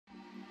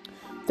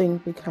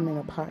Think becoming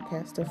a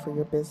podcaster for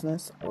your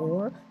business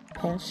or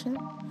passion?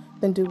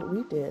 Then do what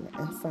we did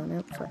and sign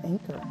up for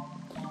Anchor.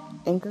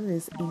 Anchor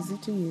is easy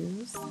to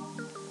use,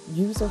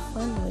 user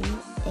friendly,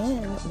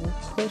 and will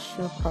push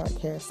your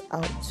podcast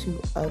out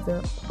to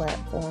other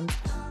platforms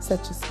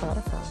such as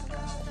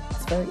Spotify.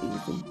 It's very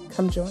easy.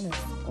 Come join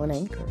us on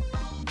Anchor.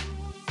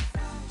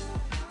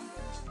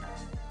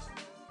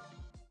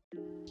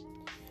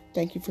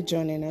 Thank you for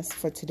joining us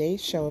for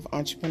today's show of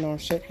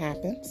Entrepreneurship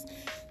Happens.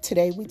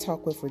 Today we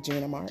talk with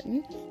Regina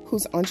Martin,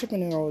 whose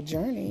entrepreneurial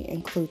journey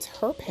includes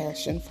her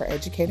passion for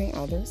educating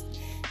others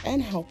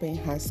and helping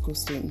high school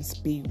students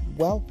be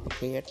well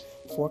prepared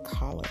for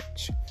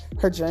college.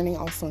 Her journey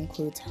also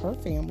includes her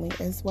family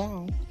as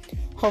well.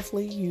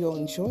 Hopefully you'll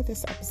enjoy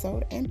this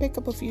episode and pick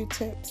up a few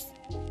tips.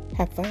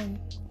 Have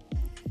fun.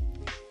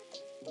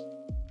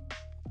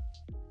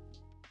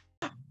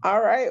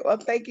 All right. Well,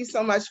 thank you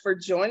so much for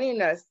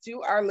joining us.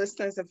 Do our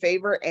listeners a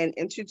favor and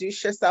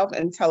introduce yourself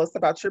and tell us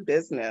about your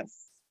business.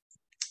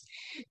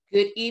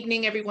 Good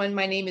evening, everyone.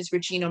 My name is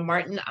Regina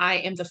Martin. I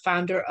am the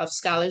founder of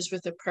Scholars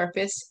with a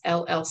Purpose,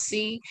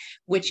 LLC,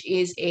 which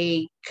is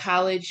a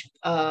college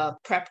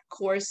prep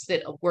course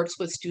that works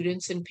with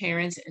students and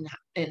parents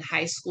in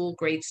high school,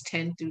 grades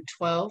 10 through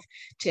 12,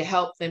 to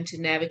help them to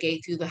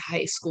navigate through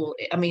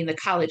the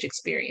college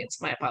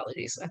experience. My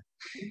apologies.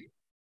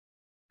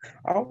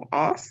 Oh,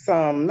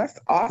 awesome. That's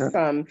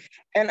awesome.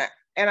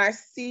 And I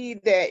see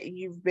that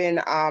you've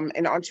been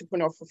an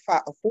entrepreneur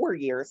for 4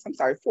 years.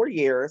 4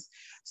 years.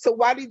 So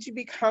why did you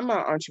become an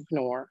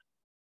entrepreneur?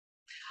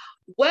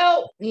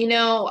 Well,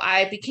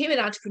 I became an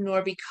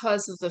entrepreneur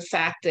because of the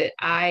fact that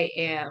I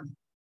am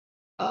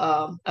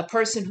a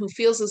person who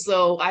feels as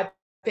though I've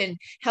been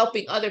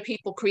helping other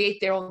people create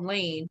their own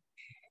lane.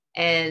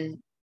 And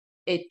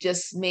it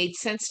just made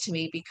sense to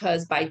me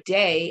because by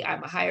day,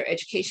 I'm a higher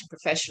education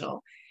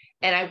professional.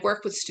 And I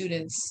work with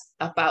students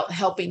about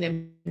helping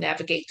them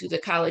navigate through the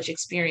college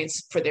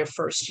experience for their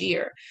first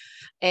year.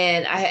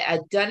 And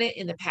I'd done it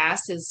in the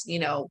past as,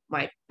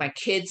 my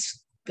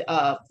kids'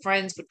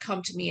 friends would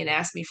come to me and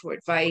ask me for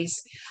advice.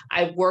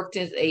 I worked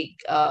as a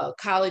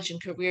college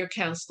and career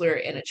counselor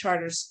in a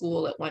charter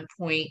school at one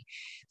point.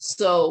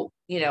 So,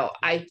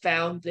 I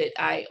found that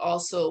I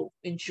also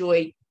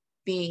enjoyed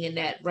being in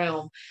that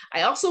realm.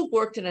 I also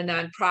worked in a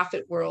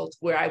nonprofit world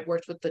where I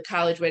worked with the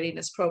college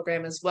readiness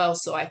program as well.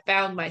 So I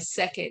found my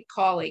second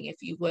calling, if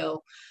you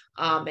will,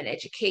 in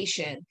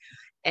education.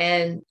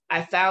 And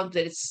I found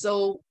that it's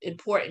so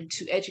important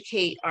to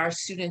educate our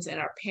students and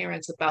our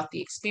parents about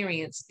the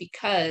experience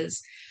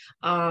because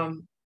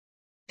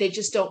they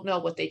just don't know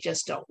what they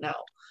just don't know.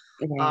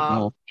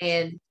 Mm-hmm.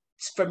 And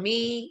for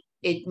me,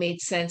 it made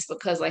sense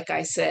because, like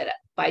I said,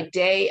 by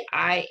day,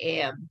 I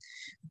am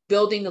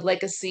building the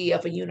legacy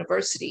of a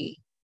university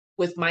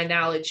with my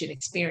knowledge and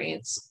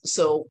experience.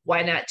 So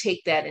why not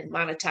take that and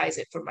monetize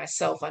it for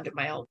myself under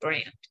my own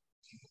brand?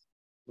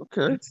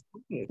 Okay.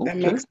 That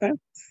makes sense.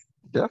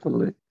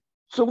 Definitely.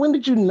 So when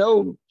did you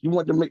know you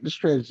wanted to make this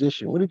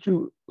transition? When did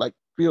you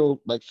feel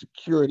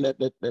secure in that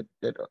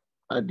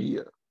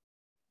idea?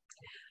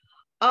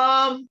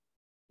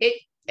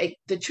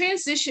 The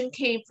transition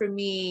came for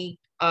me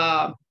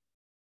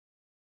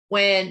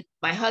when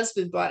my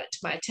husband brought it to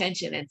my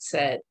attention and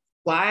said,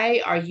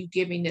 why are you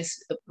giving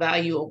this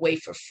value away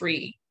for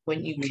free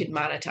when you can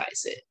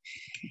monetize it?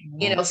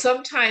 Mm-hmm.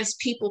 Sometimes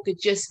people could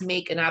just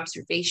make an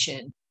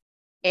observation,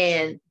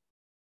 and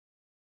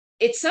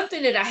it's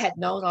something that I had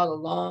known all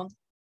along,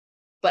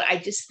 but I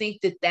just think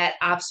that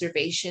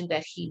observation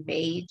that he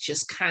made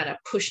just kind of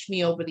pushed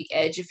me over the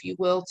edge, if you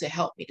will, to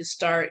help me to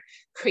start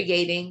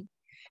creating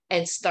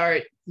and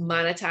start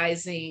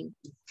monetizing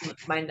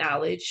my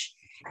knowledge.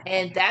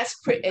 And that's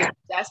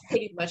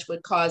pretty much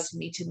what caused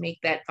me to make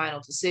that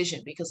final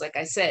decision. Because like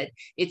I said,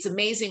 it's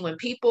amazing when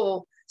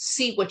people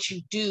see what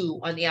you do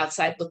on the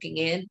outside looking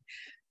in,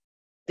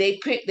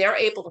 they're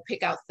able to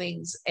pick out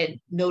things and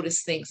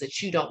notice things that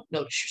you don't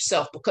notice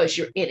yourself because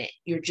you're in it.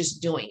 You're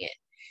just doing it.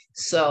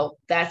 So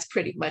that's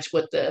pretty much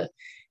what the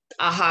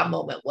aha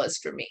moment was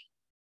for me.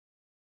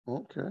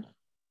 Okay.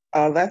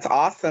 Oh, that's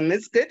awesome.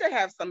 It's good to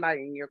have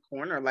somebody in your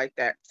corner like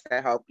that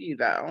to help you,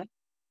 though.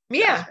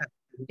 Yeah.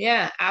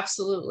 Yeah,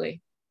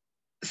 absolutely.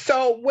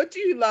 So what do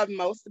you love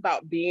most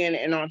about being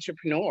an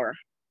entrepreneur?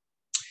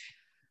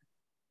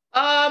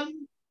 A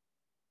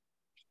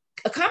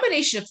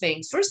combination of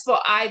things. First of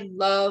all, I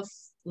love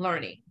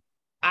learning.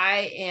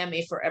 I am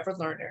a forever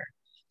learner.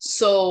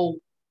 So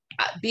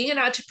being an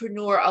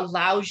entrepreneur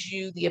allows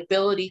you the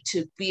ability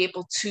to be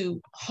able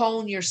to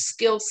hone your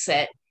skill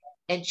set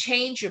and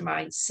change your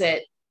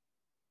mindset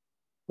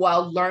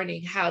while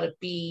learning how to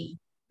be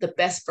the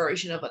best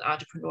version of an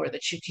entrepreneur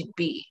that you can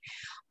be.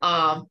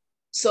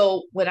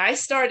 So when I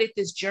started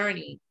this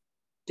journey,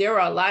 there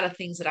are a lot of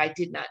things that I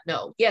did not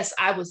know. Yes,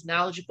 I was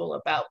knowledgeable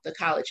about the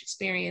college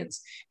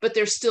experience, but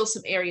there's still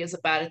some areas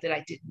about it that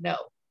I didn't know.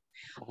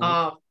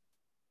 Mm-hmm.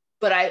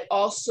 But I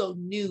also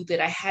knew that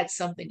I had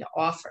something to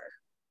offer.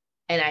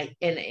 And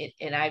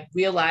I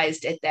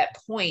realized at that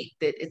point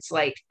that it's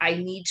like, I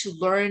need to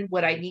learn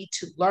what I need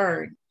to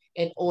learn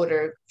in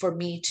order for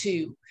me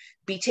to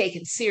be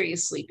taken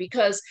seriously.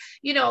 Because,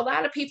 you know, a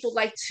lot of people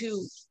like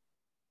to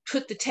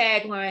put the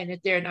tagline that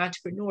they're an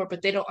entrepreneur,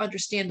 but they don't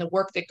understand the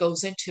work that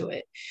goes into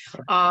it.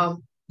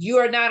 You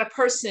are not a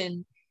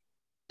person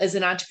as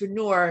an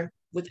entrepreneur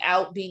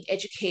without being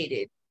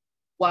educated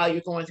while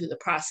you're going through the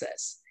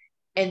process.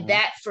 And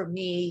that for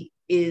me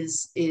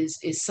is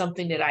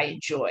something that I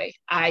enjoy.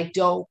 I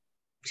don't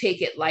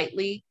take it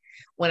lightly.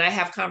 When I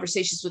have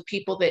conversations with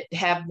people that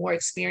have more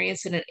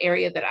experience in an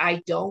area that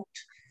I don't,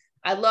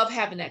 I love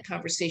having that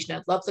conversation.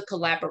 I love the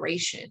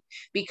collaboration,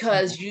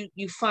 because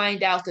you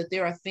find out that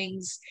there are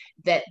things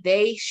that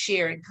they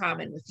share in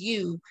common with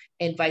you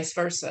and vice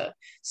versa.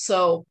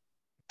 So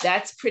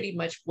that's pretty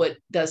much what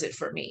does it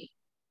for me.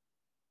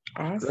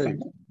 Awesome. Great.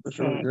 That's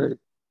really great.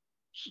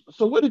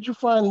 So what did you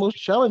find most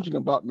challenging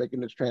about making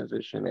this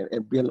transition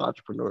and being an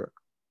entrepreneur?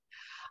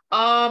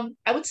 I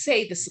would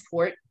say the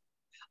support.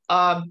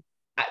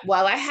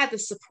 While I had the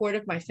support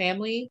of my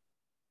family,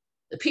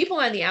 the people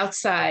on the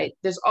outside,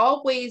 there's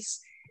always,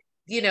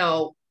 you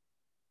know,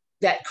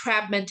 that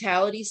crab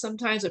mentality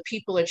sometimes where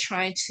people are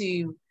trying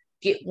to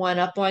get one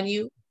up on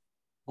you.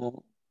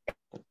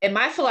 And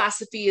my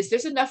philosophy is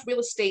there's enough real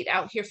estate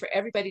out here for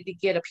everybody to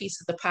get a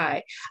piece of the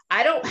pie.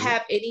 I don't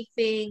have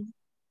anything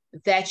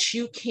that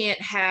you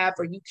can't have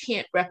or you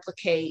can't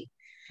replicate,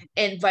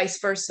 and vice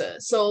versa.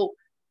 So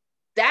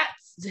that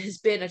has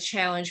been a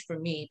challenge for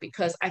me,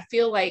 because I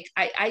feel like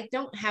I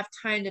don't have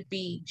time to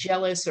be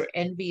jealous or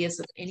envious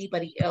of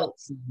anybody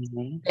else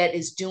that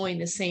is doing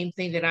the same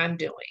thing that I'm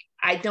doing.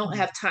 I don't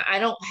have time. I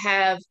don't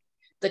have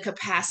the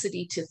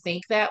capacity to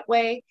think that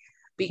way,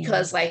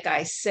 because like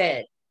I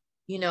said,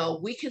 you know,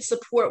 we can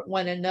support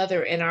one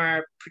another in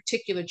our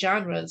particular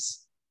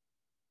genres,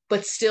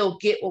 but still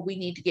get what we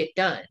need to get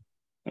done.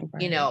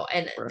 You know,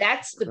 and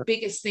that's the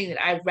biggest thing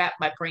that I wrap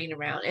my brain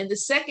around. And the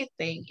second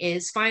thing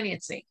is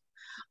financing.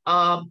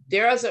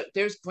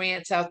 There's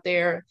grants out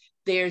there.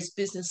 There's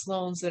business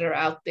loans that are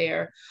out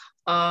there.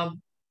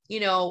 You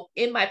know,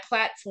 in my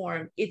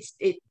platform,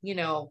 you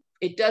know,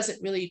 it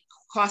doesn't really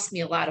cost me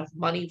a lot of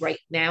money right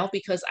now,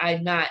 because I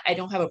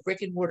don't have a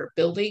brick and mortar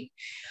building.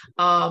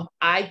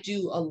 I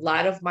do a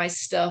lot of my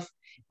stuff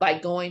by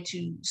going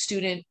to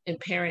student and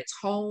parents'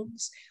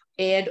 homes,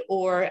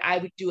 or I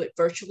would do it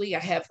virtually. I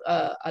have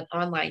an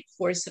online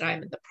course that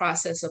I'm in the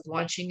process of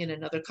launching in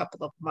another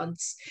couple of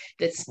months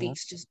that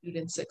speaks to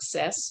student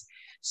success.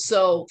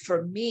 So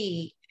for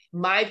me,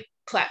 my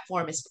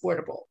platform is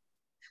portable.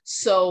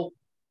 So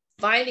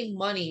finding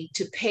money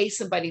to pay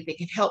somebody that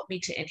can help me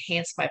to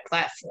enhance my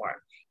platform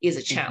is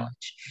a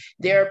challenge.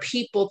 There are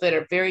people that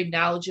are very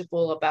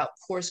knowledgeable about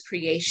course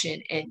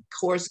creation and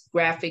course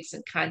graphics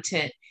and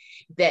content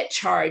that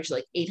charge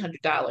like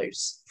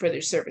 $800 for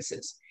their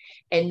services.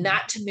 And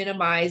not to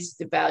minimize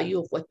the value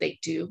of what they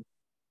do,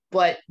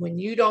 but when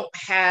you don't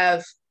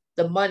have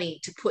the money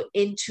to put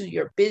into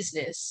your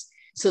business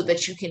so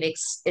that you can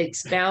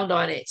expound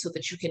on it, so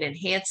that you can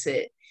enhance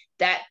it,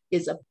 that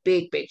is a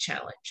big, big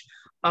challenge.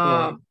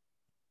 And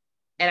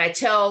I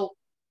tell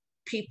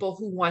people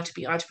who want to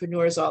be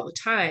entrepreneurs all the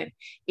time,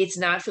 it's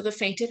not for the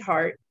faint at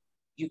heart.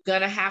 You're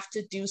going to have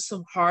to do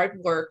some hard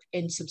work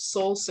and some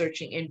soul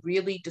searching and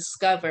really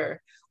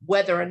discover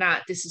whether or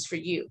not this is for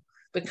you,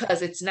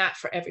 because it's not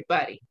for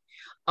everybody.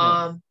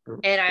 And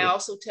I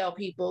also tell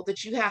people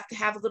that you have to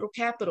have a little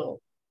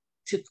capital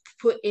to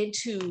put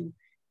into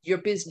your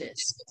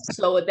business.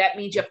 So that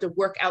means you have to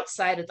work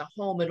outside of the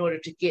home in order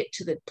to get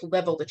to the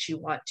level that you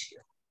want to.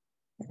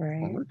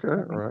 Right.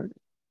 Okay, right.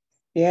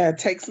 Yeah, it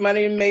takes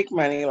money to make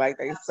money, like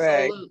they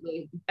say.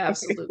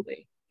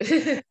 Absolutely.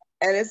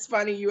 And it's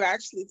funny, you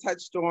actually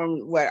touched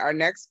on what our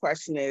next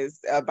question is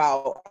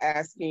about,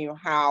 asking you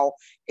how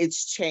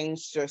it's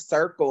changed your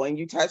circle. And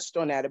you touched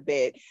on that a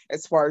bit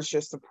as far as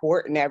your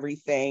support and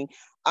everything.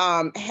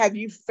 Have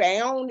you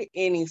found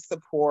any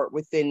support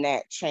within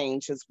that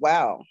change as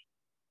well?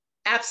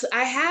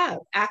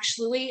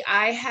 Absolutely.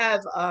 I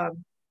have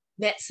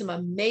met some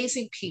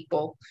amazing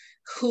people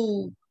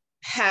who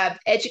have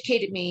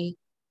educated me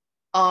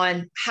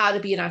on how to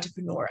be an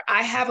entrepreneur.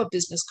 I have a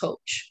business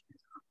coach.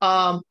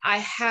 I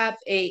have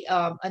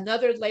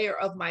another layer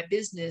of my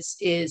business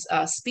is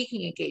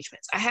speaking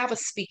engagements. I have a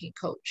speaking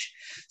coach.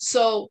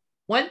 So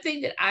one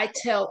thing that I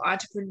tell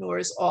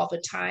entrepreneurs all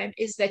the time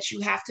is that you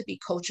have to be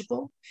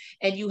coachable,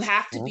 and you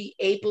have to be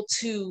able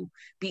to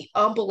be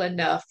humble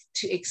enough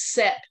to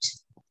accept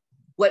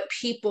what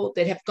people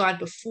that have gone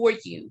before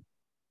you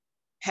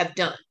have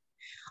done.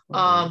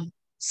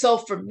 So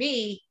for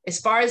me, as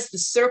far as the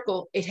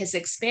circle, it has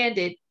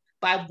expanded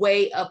by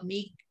way of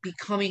me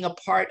becoming a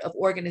part of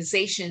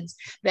organizations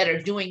that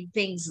are doing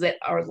things that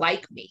are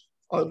like me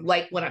or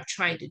like what I'm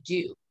trying to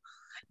do.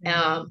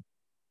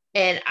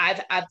 And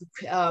I've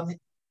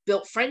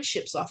built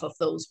friendships off of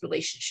those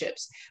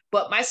relationships.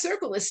 But my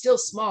circle is still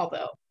small,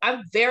 though.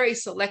 I'm very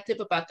selective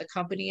about the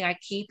company I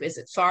keep as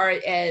far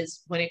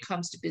as when it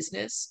comes to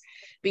business,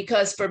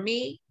 because for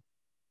me,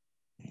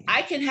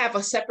 I can have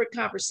a separate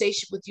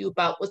conversation with you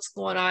about what's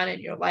going on in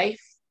your life,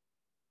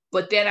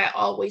 but then I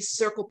always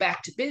circle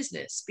back to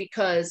business,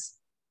 because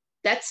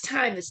that's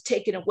time that's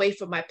taken away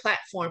from my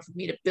platform for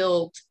me to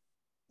build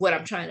what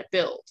I'm trying to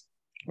build.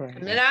 Right.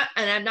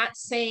 And I'm not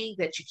saying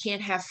that you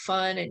can't have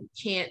fun and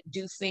can't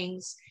do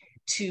things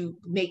to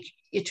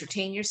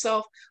entertain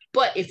yourself.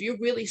 But if you're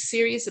really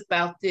serious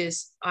about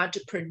this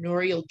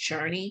entrepreneurial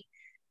journey,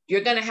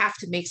 you're going to have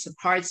to make some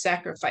hard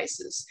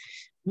sacrifices,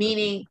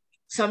 meaning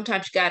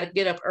sometimes you got to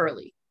get up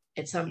early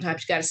and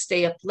sometimes you got to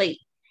stay up late.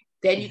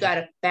 Then you got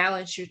to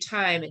balance your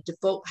time and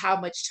devote how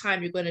much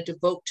time you're going to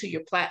devote to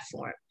your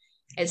platform.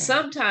 And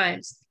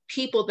sometimes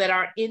people that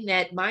are in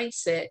that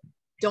mindset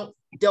don't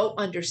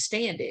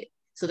understand it.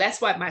 So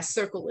that's why my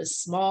circle is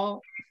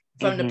small,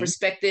 from the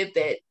perspective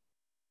that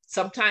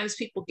sometimes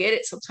people get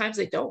it, sometimes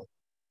they don't.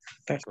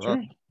 That's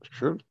true. That's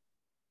true.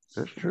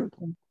 That's true.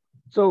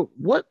 So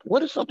what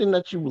is something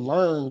that you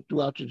learned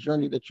throughout your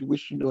journey that you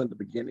wish you knew in the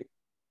beginning?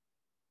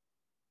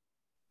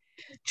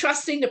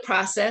 Trusting the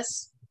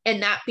process and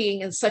not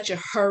being in such a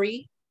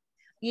hurry.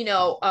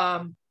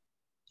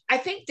 I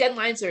think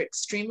deadlines are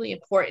extremely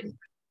important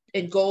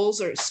and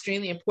goals are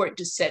extremely important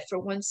to set for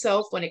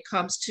oneself when it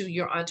comes to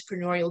your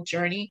entrepreneurial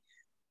journey.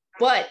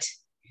 But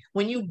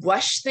when you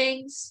rush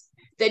things,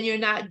 then you're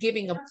not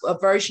giving a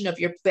version of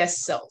your best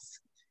self,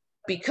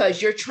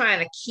 because you're trying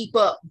to keep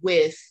up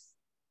with,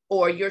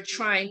 or you're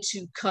trying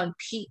to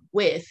compete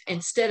with,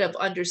 instead of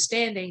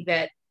understanding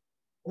that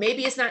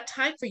maybe it's not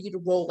time for you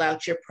to roll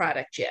out your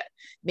product yet.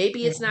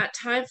 Maybe it's not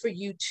time for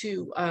you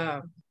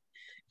to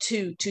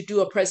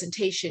do a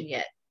presentation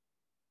yet.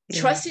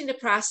 Trusting the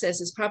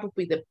process is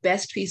probably the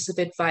best piece of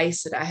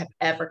advice that I have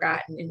ever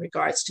gotten in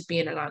regards to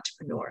being an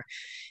entrepreneur.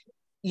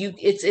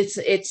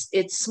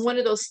 It's one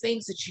of those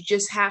things that you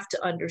just have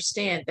to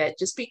understand, that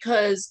just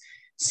because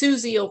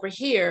Susie over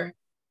here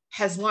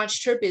has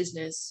launched her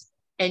business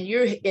and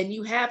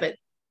you haven't,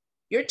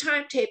 your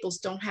timetables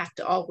don't have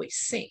to always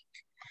sync.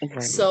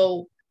 Right.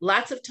 So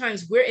lots of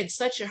times we're in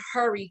such a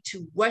hurry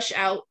to rush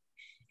out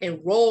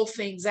and roll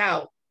things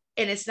out,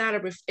 and it's not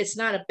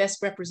a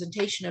best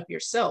representation of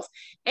yourself,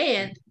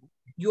 and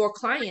your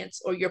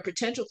clients or your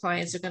potential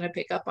clients are going to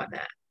pick up on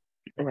that.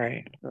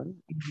 Right.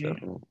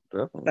 Definitely.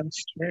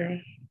 That's true.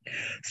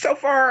 So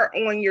far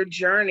on your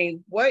journey,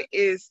 what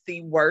is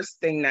the worst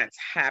thing that's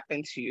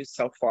happened to you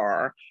so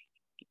far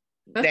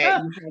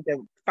that you had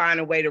to find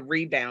a way to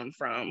rebound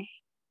from?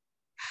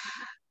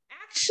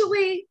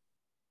 Actually,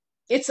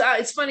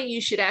 it's funny you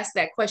should ask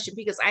that question,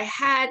 because I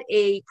had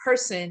a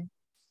person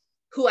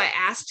who I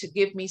asked to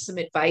give me some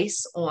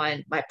advice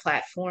on my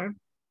platform,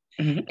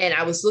 and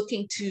I was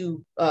looking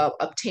to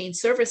obtain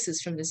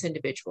services from this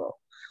individual.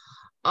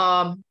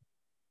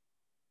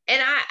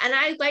 And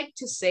I like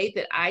to say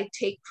that I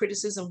take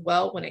criticism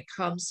well when it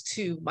comes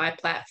to my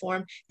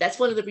platform. That's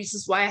one of the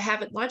reasons why I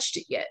haven't launched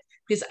it yet,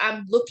 because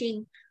I'm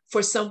looking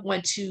for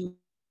someone to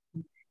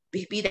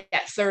be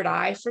that third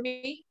eye for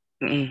me.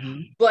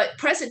 But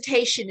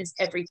presentation is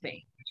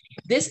everything.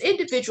 This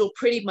individual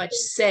pretty much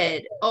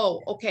said,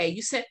 oh, okay,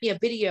 you sent me a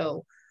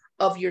video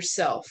of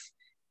yourself.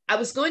 I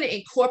was going to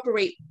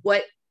incorporate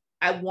what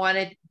I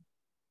wanted,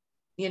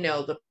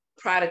 the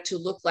product to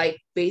look like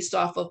based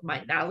off of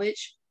my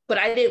knowledge, but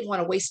I didn't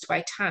want to waste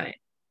my time.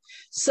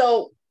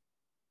 So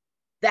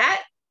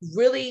that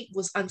really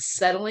was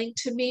unsettling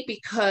to me,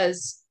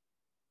 because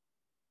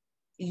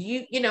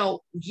you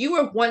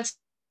were once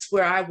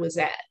where I was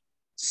at.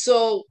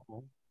 So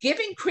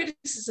giving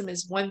criticism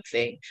is one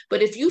thing,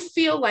 but if you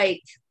feel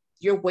like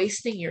you're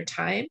wasting your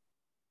time,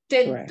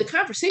 then the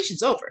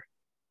conversation's over.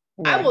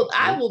 I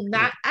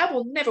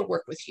will never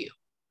work with you.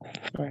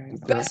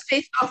 Just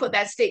based off of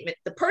that statement.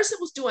 The person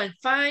was doing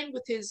fine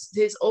with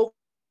his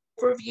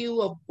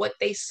overview of what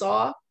they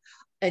saw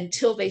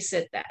until they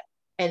said that.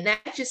 And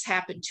that just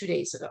happened 2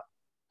 days ago.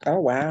 Oh,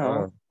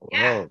 wow.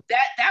 Yeah,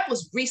 that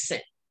was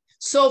recent.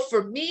 So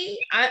for me,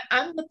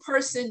 I'm the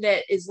person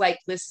that is like,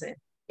 listen,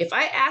 if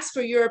I ask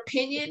for your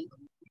opinion,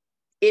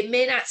 it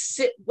may not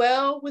sit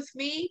well with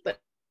me, but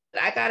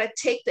I gotta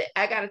take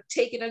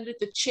it under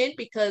the chin,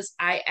 because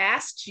I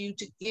asked you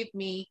to give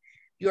me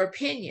your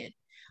opinion.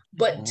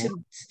 But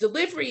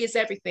delivery is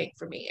everything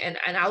for me. And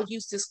I'll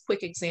use this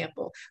quick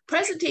example.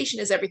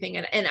 Presentation is everything.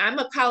 And I'm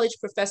a college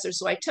professor,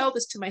 so I tell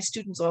this to my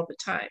students all the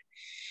time.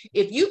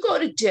 If you go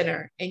to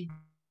dinner and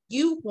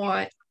you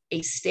want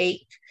a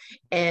steak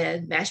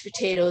and mashed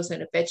potatoes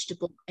and a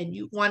vegetable, and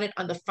you want it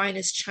on the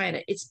finest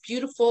china, it's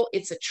beautiful,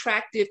 it's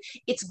attractive,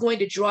 it's going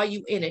to draw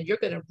you in, and you're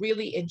going to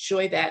really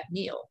enjoy that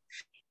meal.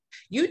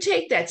 You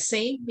take that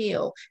same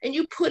meal and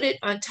you put it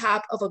on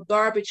top of a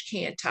garbage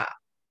can top,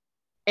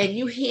 and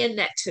you hand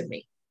that to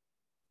me.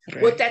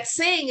 What that's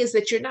saying is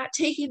that you're not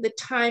taking the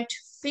time to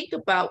think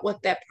about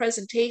what that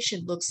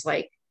presentation looks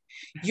like.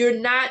 You're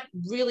not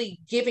really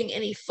giving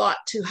any thought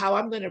to how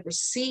I'm going to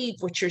receive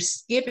what you're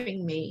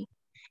giving me.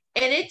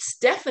 And it's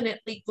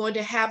definitely going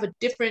to have a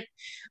different,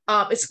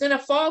 it's going to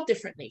fall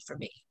differently for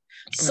me.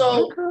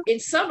 So in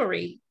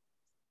summary,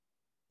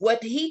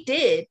 what he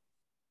did,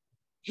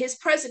 his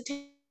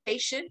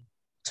presentation,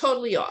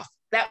 totally off.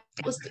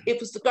 It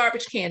was the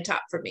garbage can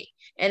top for me.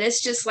 And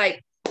it's just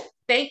like,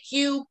 thank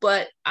you,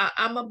 but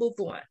I'm gonna move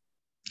on.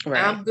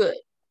 I'm good.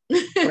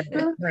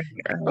 Right, right,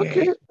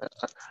 Okay.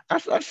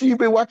 right. I see you've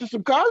been watching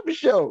some Cosby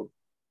Show.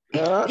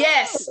 Ah,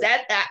 Yes,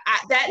 that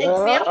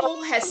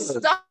example has ah.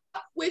 stuck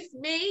with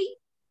me.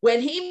 When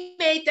he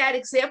made that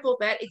example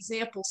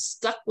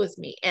stuck with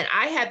me. And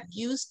I have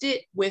used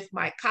it with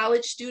my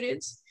college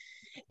students,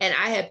 and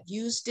I have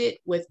used it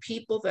with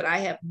people that I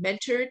have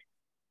mentored.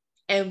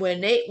 And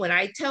when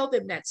I tell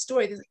them that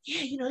story, they're like,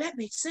 yeah, that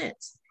makes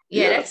sense.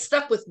 Yeah, Yeah, that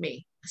stuck with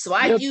me. So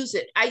I yeah, use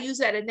it. I use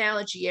that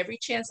analogy every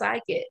chance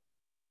I get.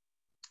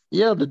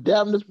 yeah. The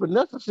Damnus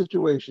Vanessa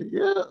situation.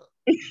 Yeah,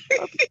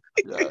 I,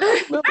 yeah,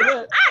 I remember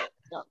that.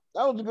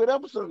 That was a good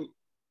episode.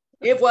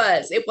 It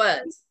was.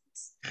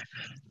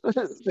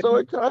 So,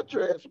 in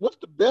contrast, what's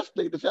the best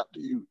thing that's happened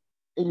to you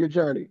in your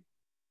journey?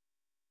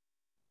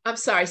 I'm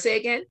sorry, say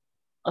again.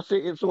 I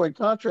say, so in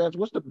contrast,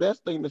 what's the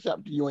best thing that's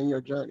happened to you in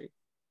your journey?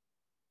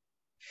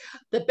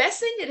 The best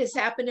thing that has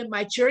happened in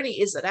my journey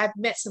is that I've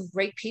met some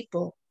great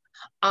people.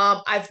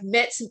 I've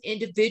met some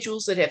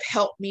individuals that have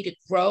helped me to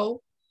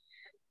grow.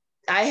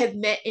 I have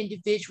met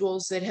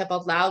individuals that have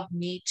allowed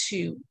me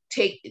to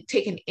take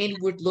an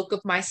inward look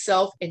of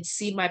myself and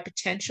see my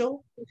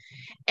potential.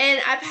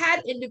 And I've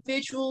had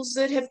individuals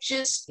that have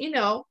just,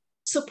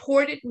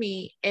 supported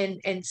me and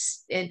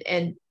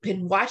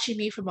been watching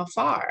me from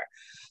afar.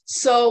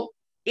 So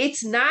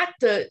it's not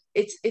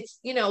it's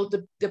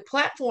the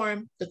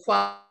platform, the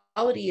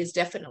quality is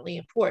definitely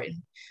important,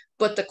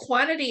 but the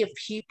quantity of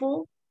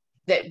people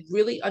that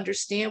really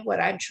understand what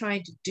I'm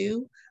trying to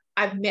do.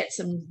 I've met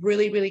some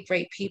really, really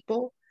great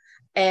people,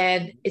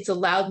 and it's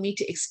allowed me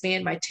to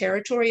expand my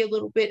territory a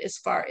little bit as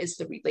far as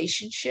the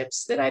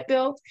relationships that I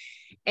built.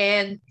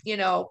 And,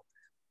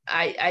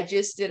 I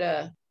just did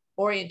a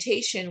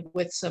orientation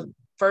with some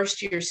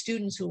first year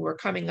students who were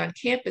coming on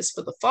campus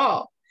for the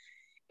fall.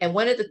 And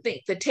one of the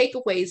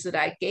takeaways that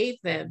I gave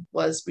them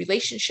was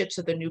relationships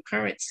are the new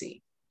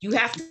currency. You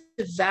have to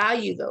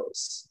value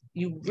those.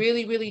 You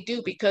really, really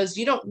do, because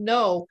you don't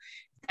know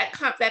that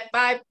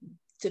 5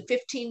 to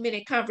 15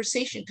 minute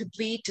conversation could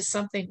lead to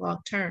something long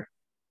term.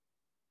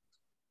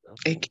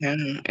 It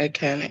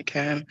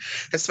can.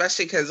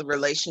 Especially because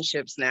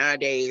relationships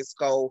nowadays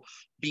go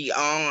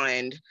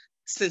beyond,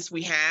 since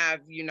we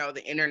have,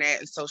 the internet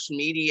and social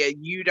media,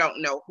 you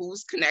don't know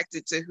who's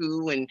connected to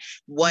who and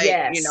what,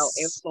 Yes.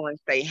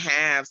 influence they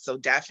have. So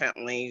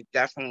definitely,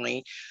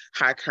 definitely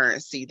high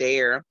currency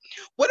there.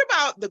 What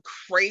about the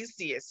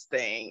craziest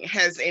thing?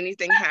 Has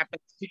anything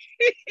happened?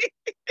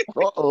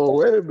 Uh-oh,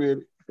 wait a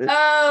minute.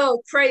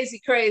 Oh,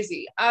 crazy,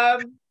 crazy.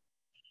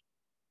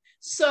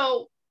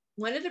 So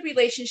one of the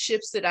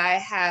relationships that I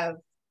have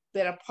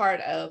been a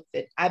part of,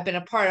 that I've been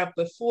a part of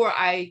before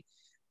I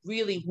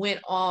really went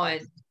on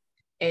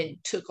and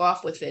took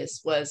off with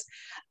this, was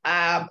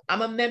I'm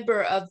a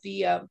member of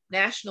the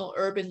National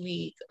Urban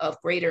League of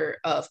Greater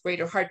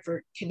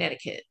Hartford,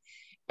 Connecticut,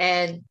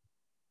 and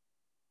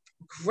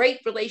great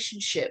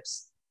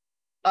relationships.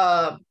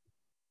 Um,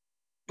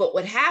 but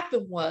what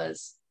happened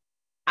was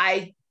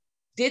I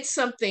did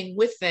something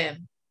with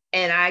them,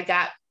 and I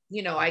got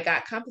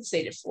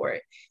compensated for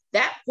it.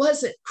 That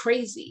wasn't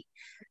crazy.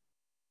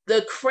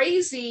 The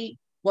crazy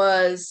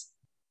was,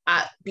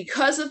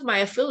 because of my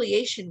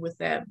affiliation with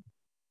them,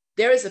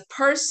 there is a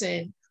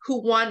person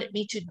who wanted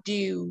me to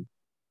do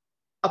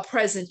a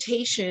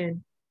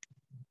presentation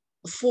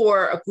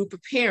for a group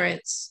of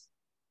parents,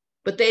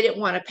 but they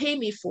didn't want to pay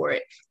me for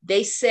it.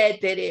 They said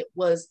that it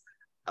was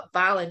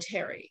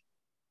voluntary.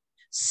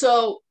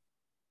 So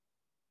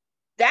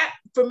that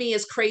for me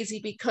is crazy,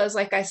 because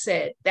like I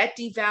said, that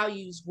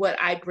devalues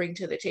what I bring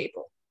to the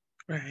table.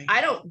 Right.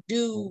 I don't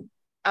do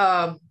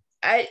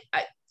I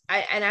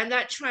and I'm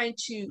not trying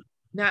to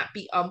not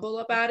be humble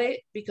about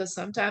it, because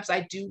sometimes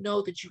I do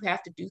know that you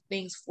have to do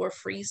things for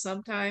free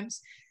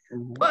sometimes.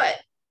 Mhm.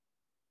 But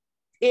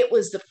it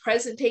was the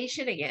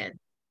presentation again.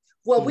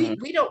 Well, Mhm.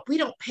 we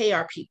don't pay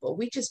our people.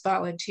 We just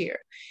volunteer.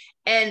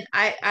 And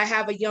I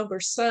have a younger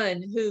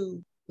son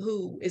who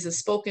is a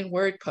spoken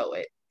word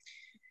poet,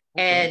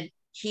 Okay. and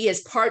he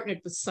has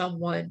partnered with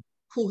someone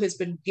who has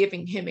been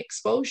giving him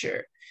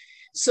exposure.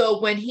 So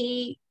when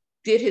he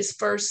did his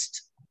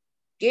first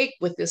gig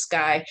with this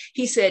guy,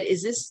 he said,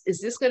 is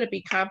this going to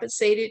be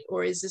compensated,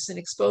 or is this an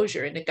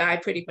exposure? And the guy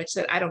pretty much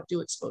said, I don't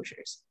do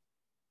exposures.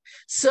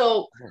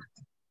 So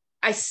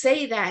I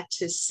say that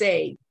to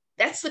say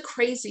that's the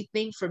crazy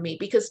thing for me,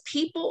 because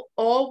people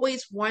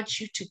always want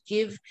you to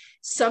give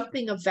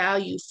something of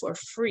value for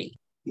free,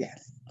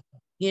 Yes.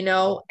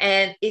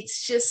 and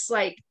it's just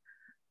like,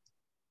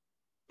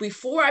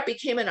 before I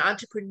became an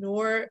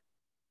entrepreneur,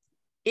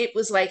 it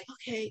was like,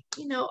 okay,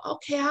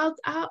 okay,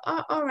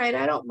 all right,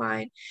 I don't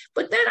mind.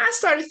 But then I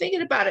started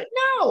thinking about it.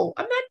 No,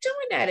 I'm not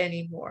doing that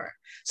anymore.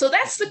 So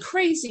that's the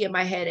crazy in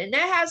my head. And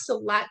that has a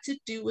lot to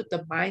do with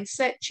the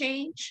mindset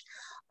change.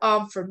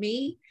 For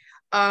me,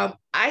 I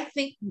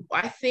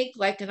think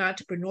like an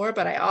entrepreneur,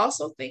 but I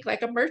also think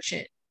like a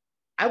merchant.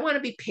 I want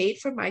to be paid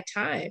for my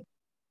time,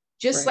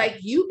 just Right.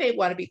 like you may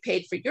want to be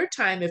paid for your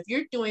time if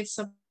you're doing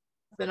something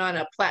on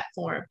a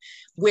platform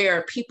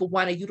where people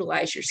want to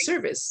utilize your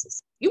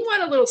service. You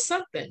want a little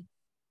something.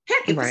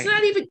 Heck, if it's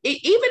not even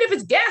if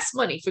it's gas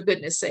money, for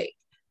goodness sake,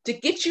 to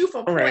get you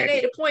from point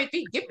A to point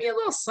B, give me a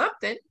little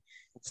something.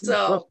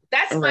 So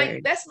that's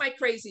my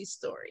crazy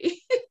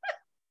story.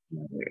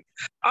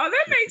 Oh,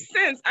 that makes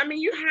sense. I mean,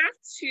 you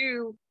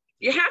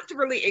have to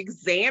really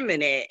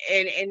examine it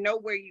and know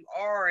where you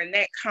are. And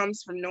that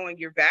comes from knowing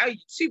your value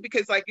too,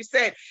 because like you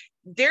said,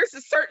 there's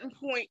a certain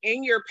point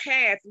in your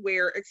path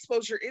where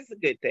exposure is a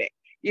good thing.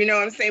 You know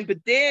what I'm saying? But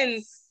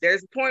then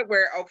there's a point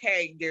where,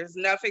 okay, there's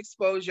enough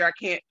exposure. I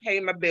can't pay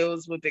my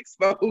bills with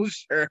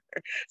exposure.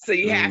 So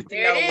you have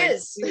to know when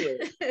to do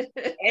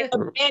it.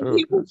 And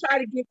people try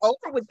to get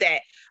over with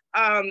that.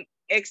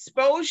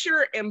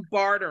 Exposure and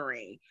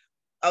bartering.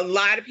 A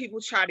lot of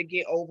people try to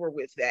get over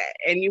with that.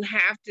 And you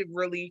have to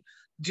really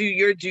do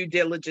your due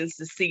diligence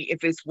to see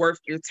if it's worth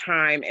your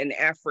time and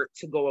effort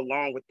to go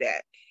along with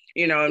that.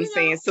 You know what I'm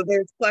saying? So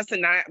there's plus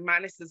and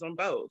minuses on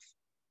both.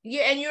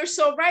 Yeah, and you're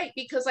so right,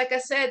 because like I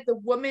said, the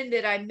woman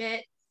that I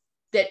met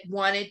that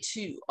wanted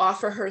to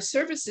offer her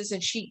services,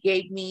 and she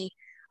gave me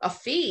a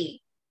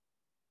fee.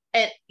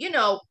 And,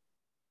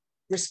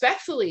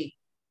 respectfully,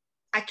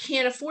 I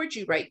can't afford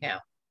you right now.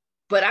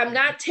 But I'm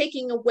not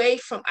taking away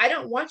from, I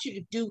don't want you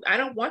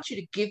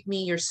to give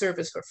me your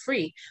service for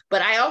free,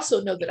 but I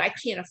also know that I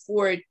can't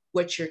afford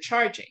what you're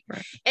charging.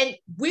 Right. And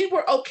we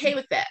were okay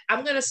with that.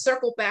 I'm going to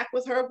circle back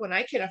with her when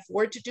I can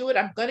afford to do it.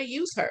 I'm going to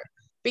use her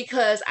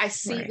because I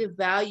see the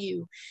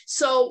value.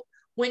 So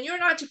when you're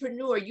an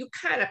entrepreneur, you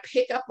kind of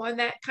pick up on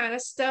that kind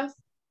of stuff.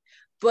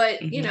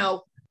 But,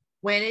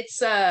 when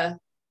it's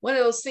one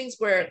of those things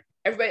where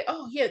everybody,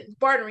 oh yeah,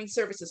 bartering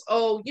services.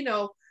 Oh,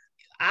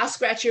 I'll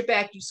scratch your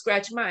back, you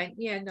scratch mine.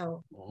 Yeah,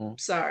 no,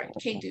 sorry,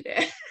 can't do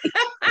that.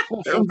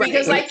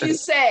 Because like you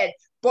said,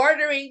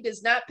 bartering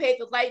does not pay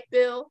the light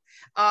bill.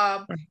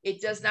 It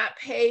does not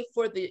pay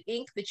for the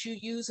ink that you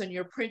use on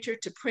your printer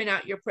to print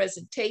out your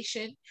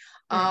presentation.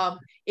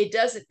 It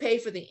doesn't pay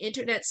for the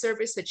internet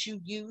service that you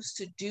use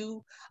to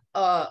do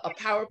a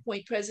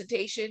PowerPoint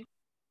presentation.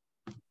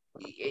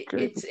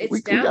 It's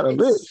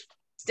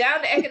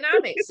down to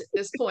economics at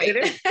this point.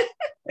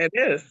 It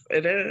is.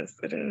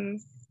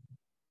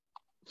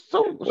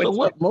 So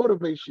what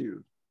motivates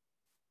you?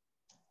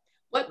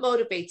 What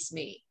motivates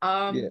me?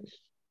 Yes.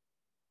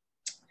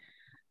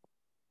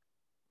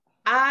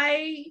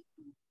 I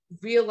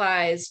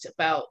realized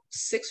about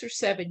 6 or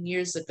 7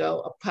 years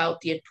ago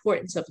about the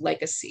importance of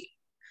legacy.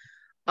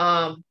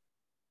 I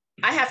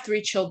have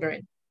 3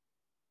 children.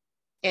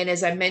 And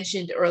as I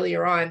mentioned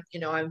earlier on,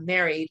 I'm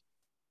married.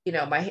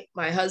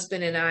 My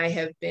husband and I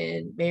have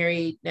been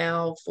married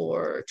now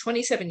for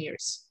 27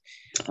 years.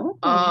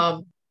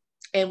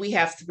 And we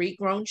have 3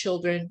 grown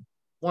children.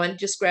 One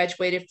just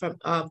graduated from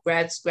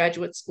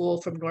graduate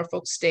school from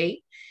Norfolk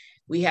State.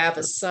 We have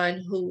a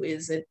son who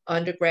is an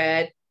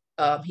undergrad.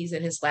 He's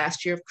in his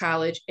last year of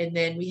college. And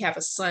then we have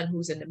a son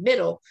who's in the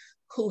middle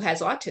who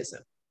has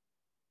autism.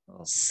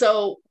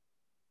 So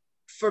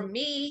for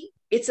me,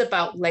 it's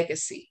about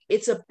legacy.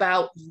 It's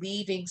about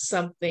leaving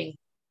something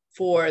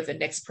for the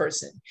next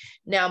person.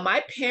 Now,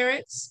 my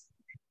parents,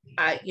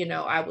 I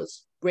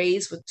was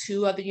raised with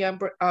 2 other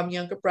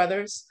younger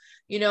brothers.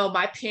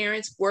 My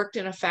parents worked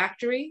in a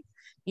factory.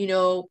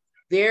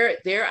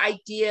 Their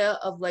idea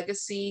of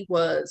legacy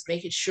was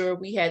making sure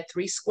we had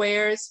 3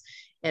 squares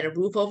and a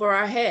roof over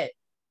our head.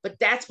 But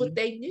that's what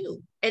they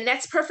knew. And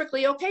that's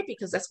perfectly okay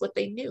because that's what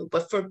they knew.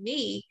 But for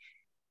me,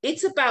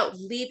 it's about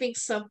leaving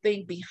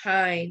something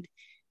behind,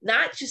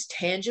 not just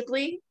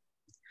tangibly,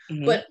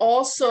 but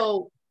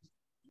also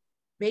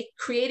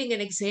creating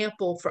an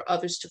example for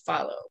others to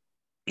follow.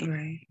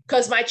 Right.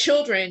 Because my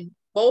children,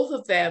 both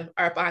of them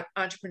are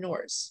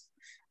entrepreneurs.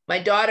 My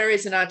daughter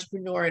is an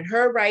entrepreneur in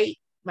her right.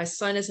 My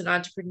son is an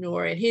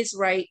entrepreneur in his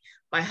right.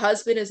 My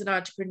husband is an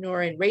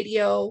entrepreneur in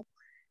radio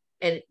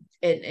and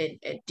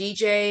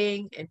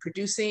DJing and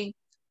producing.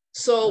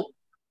 So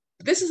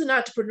this is an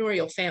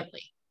entrepreneurial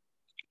family.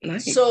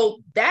 Nice. So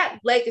that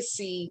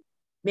legacy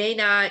may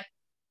not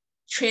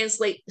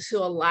translate to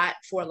a lot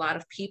for a lot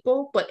of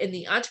people, but in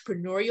the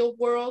entrepreneurial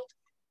world,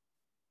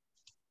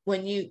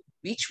 when you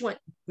teach one,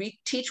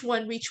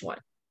 reach one.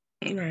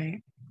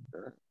 Right.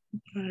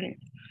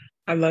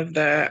 I love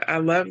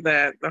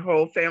that. The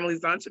whole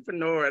family's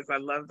entrepreneurs. I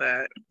love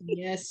that.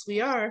 Yes,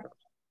 we are.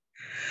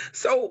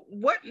 So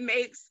what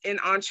makes an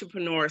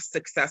entrepreneur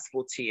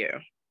successful to you?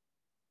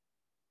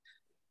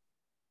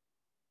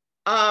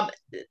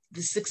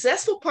 The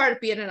successful part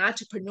of being an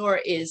entrepreneur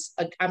is,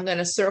 I'm going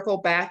to circle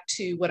back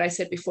to what I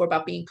said before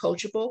about being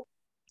coachable.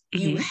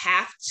 You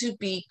have to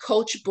be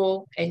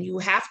coachable and you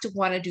have to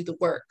want to do the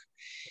work.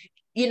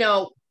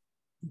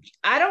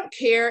 I don't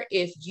care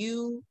if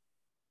you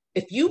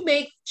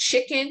make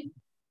chicken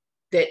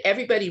that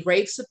everybody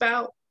raves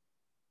about,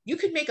 you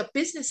can make a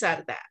business out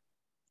of that.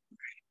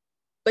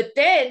 But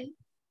then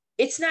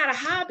it's not a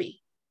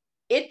hobby.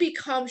 It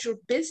becomes your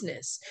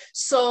business.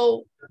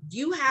 So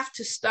you have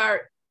to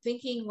start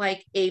thinking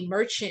like a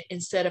merchant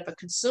instead of a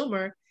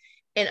consumer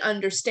and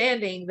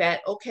understanding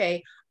that,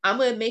 okay, I'm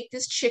going to make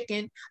this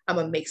chicken. I'm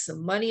going to make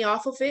some money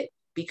off of it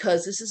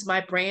because this is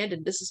my brand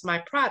and this is my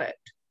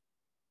product.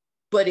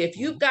 But if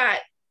you got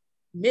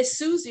Miss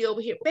Susie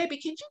over here, baby,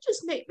 can you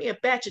just make me a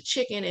batch of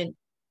chicken and,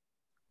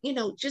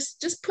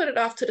 just put it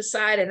off to the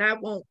side, and I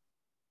won't,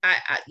 I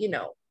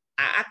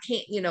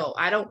can't,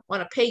 I don't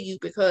want to pay you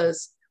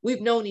because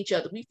we've known each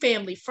other. We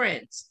family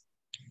friends.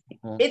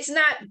 It's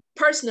not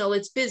personal,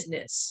 it's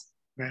business.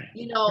 Right.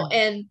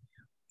 And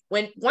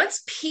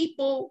once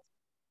people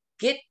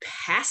get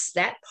past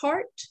that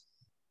part,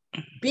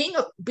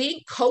 being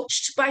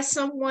coached by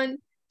someone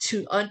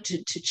to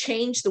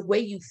change the way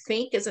you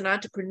think as an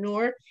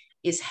entrepreneur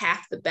is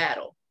half the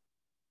battle.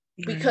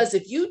 Because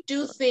if you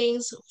do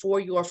things for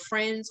your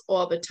friends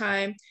all the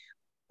time,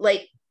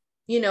 like,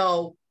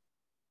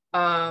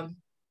 I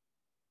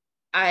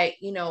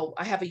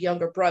have a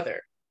younger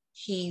brother.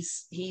 He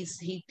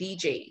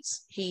DJs.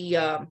 He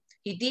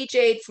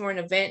DJ'd for an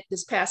event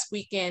this past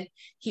weekend.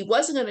 He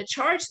wasn't going to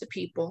charge the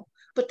people,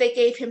 but they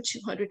gave him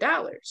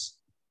 $200.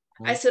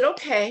 I said,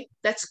 okay,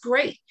 that's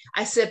great.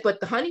 I said, but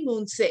the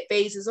honeymoon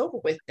phase is over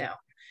with now.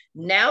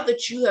 Now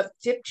that you have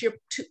dipped your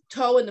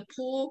toe in the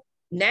pool,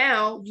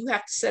 now you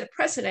have to set a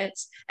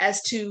precedence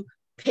as to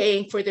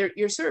paying for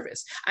your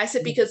service. I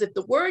said, because if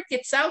the word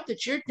gets out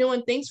that you're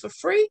doing things for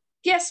free,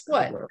 guess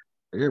what?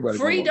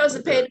 Free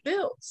doesn't pay the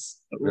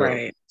bills.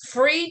 Right.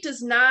 Free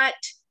does not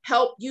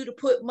help you to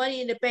put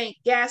money in the bank,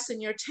 gas in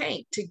your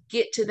tank to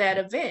get to that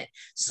event.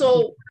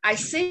 So I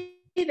say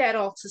that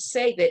all to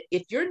say that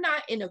if you're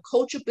not in a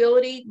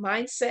coachability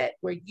mindset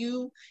where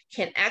you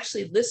can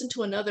actually listen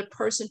to another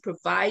person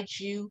provide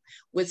you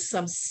with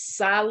some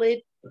solid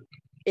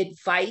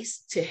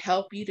advice to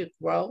help you to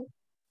grow,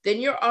 then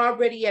you're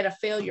already at a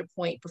failure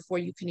point before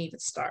you can even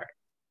start.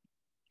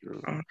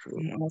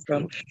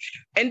 Awesome.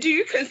 And do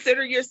you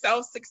consider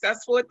yourself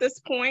successful at this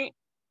point?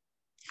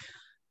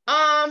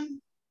 I'm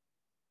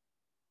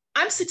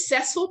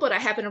successful, but I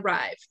haven't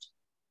arrived.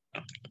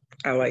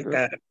 I like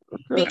that.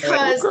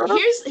 Because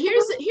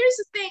here's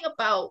the thing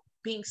about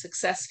being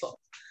successful.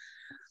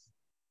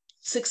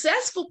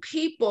 Successful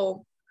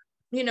people,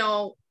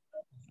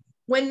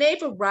 when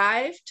they've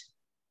arrived,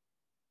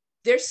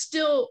 they're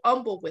still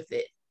humble with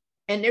it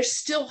and they're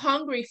still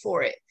hungry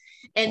for it.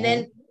 And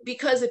then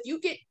because if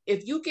you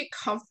get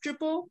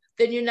comfortable,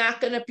 then you're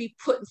not going to be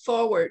putting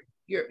forward.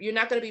 You're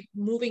not going to be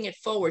moving it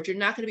forward. You're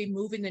not going to be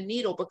moving the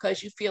needle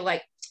because you feel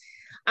like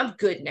I'm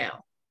good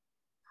now.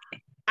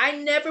 I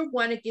never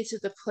want to get to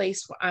the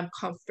place where I'm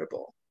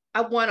comfortable.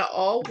 I want to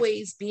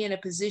always be in a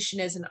position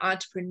as an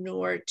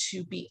entrepreneur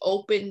to be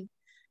open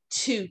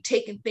to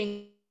taking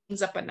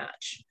things up a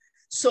notch.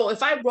 So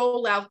if I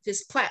roll out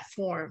this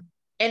platform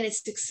and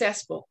it's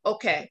successful,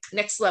 okay,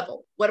 next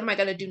level. What am I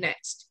going to do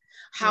next?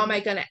 How am I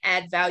going to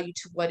add value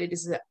to what it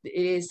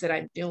is that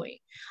I'm doing?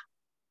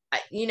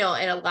 And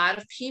a lot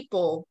of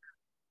people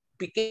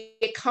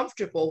get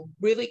comfortable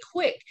really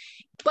quick,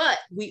 but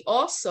we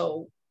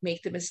also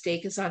make the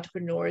mistake as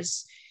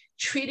entrepreneurs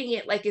treating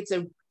it like it's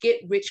a get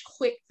rich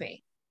quick thing.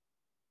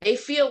 They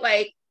feel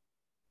like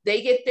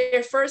they get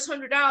their first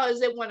 $100,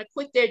 they want to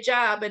quit their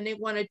job and they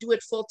want to do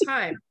it full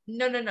time.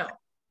 No.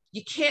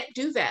 You can't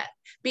do that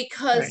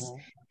because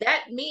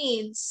that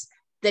means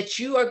that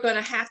you are going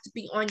to have to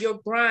be on your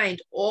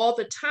grind all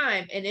the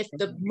time. And if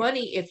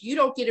you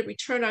don't get a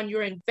return on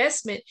your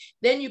investment,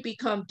 then you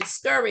become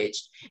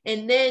discouraged.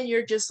 And then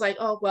you're just like,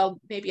 oh,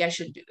 well, maybe I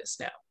shouldn't do this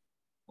now.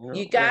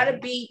 You gotta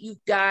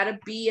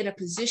be in a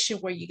position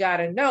where you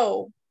gotta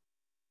know,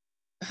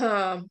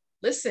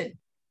 listen,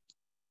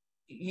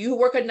 you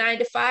work a 9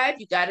 to 5,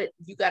 you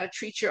gotta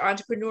treat your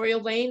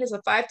entrepreneurial lane as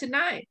a 5 to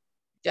 9.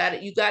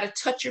 You gotta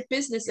touch your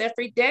business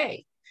every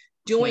day,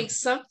 doing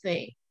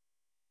something.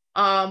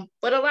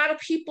 But a lot of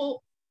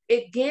people,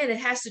 again, it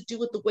has to do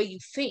with the way you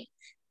think.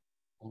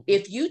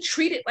 If you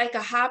treat it like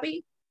a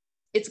hobby,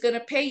 it's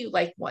gonna pay you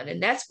like one.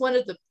 And that's one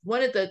of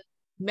the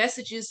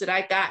messages that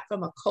I got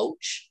from a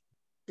coach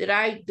that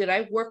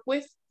I work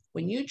with.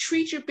 When you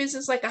treat your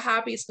business like a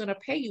hobby, it's going to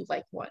pay you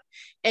like one.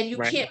 And you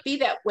can't be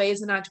that way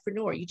as an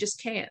entrepreneur. You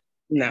just can't.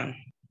 No,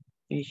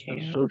 you can't.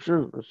 That's so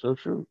true. That's so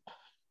true.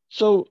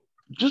 So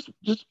just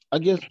I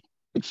guess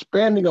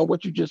expanding on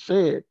what you just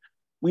said,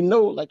 we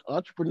know like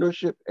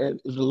entrepreneurship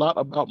is a lot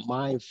about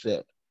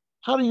mindset.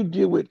 How do you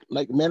deal with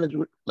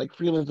management,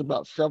 feelings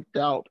about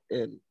self-doubt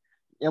and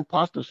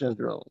imposter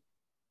syndrome?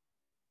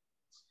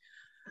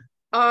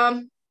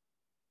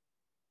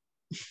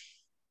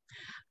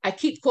 I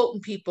keep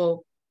quoting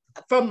people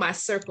from my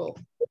circle,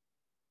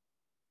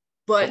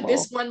 but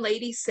this one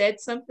lady said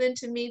something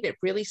to me that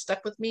really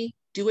stuck with me.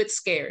 Do it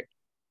scared.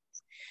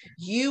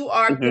 You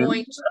are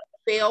going to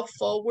fail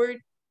forward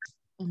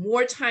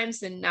more times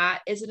than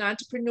not as an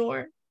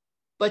entrepreneur,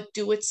 but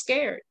do it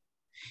scared.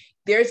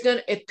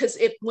 Because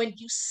when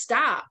you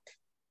stop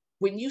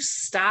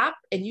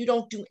and you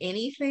don't do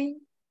anything,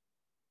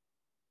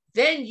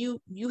 then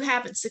you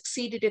haven't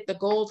succeeded at the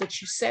goal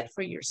that you set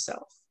for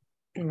yourself.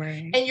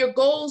 Right. And your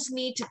goals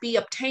need to be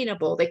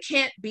obtainable. They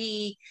can't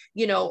be,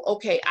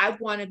 okay, I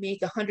want to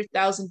make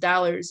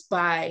 $100,000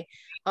 by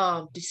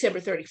December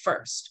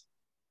 31st.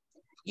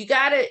 You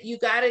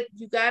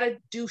gotta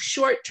do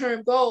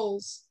short-term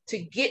goals to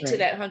get to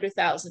that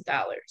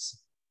 $100,000.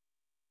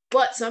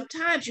 But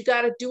sometimes you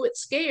got to do it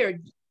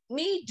scared.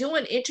 Me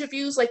doing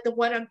interviews like the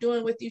one I'm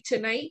doing with you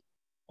tonight,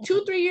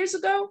 2-3 years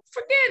ago,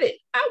 forget it.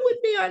 I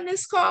wouldn't be on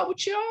this call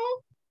with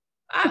y'all.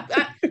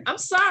 I'm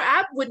sorry.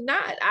 I would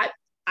not.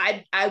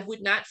 I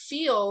would not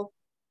feel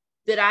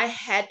that I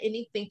had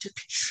anything to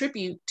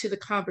contribute to the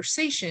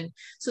conversation.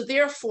 So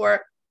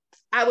therefore,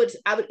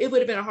 it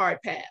would have been a hard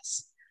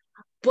pass.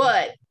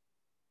 But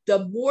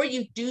the more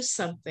you do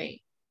something,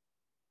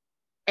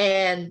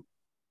 and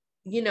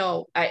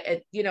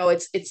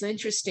it's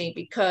interesting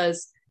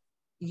because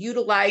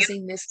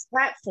utilizing this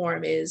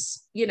platform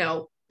is,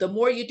 the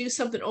more you do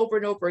something over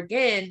and over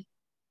again,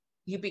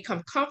 you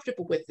become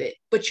comfortable with it,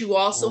 but you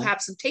also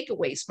have some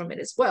takeaways from it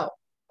as well.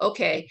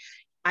 Okay,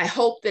 I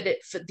hope that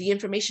for the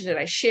information that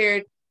I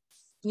shared,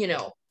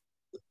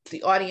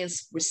 the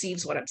audience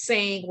receives what I'm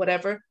saying,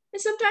 whatever,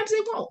 and sometimes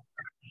they won't.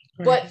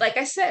 Right. But like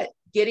I said,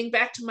 getting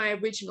back to my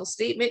original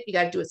statement, you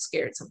got to do it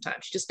scared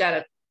sometimes. You just got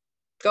to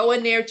go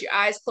in there with your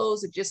eyes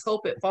closed and just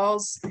hope it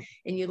falls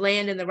and you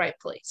land in the right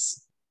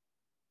place.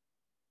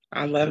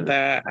 I love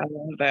that. I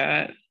love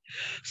that.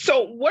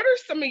 So what are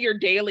some of your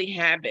daily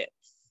habits?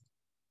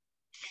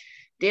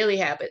 Daily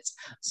habits.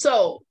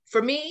 So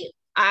for me,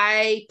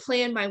 I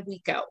plan my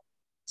week out.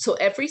 So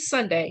every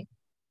Sunday,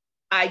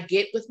 I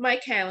get with my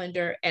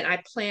calendar and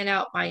I plan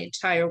out my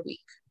entire week.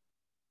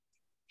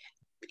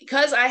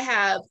 Because I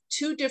have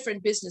 2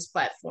 different business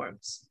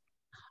platforms,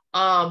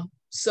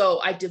 so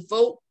I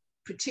devote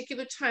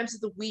particular times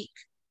of the week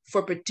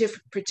for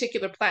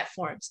particular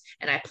platforms,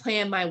 and I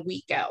plan my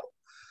week out.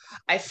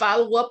 I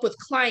follow up with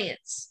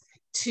clients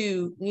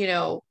to,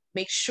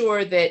 make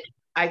sure that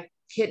I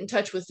get in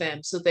touch with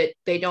them so that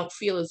they don't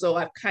feel as though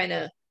I've kind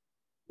of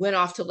went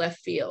off to left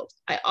field.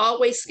 I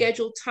always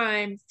schedule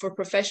time for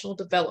professional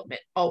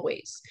development,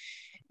 always.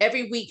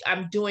 Every week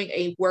I'm doing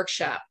a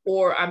workshop,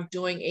 or I'm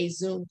doing a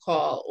Zoom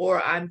call, or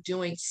I'm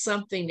doing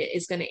something that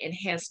is going to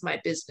enhance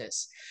my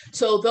business.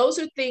 So those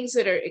are things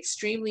that are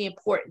extremely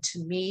important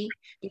to me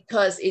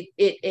because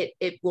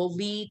it will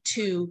lead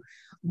to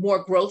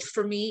more growth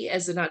for me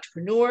as an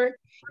entrepreneur.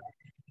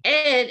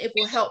 And it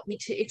will help me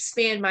to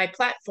expand my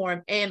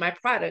platform and my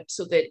product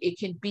so that it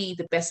can be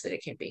the best that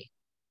it can be.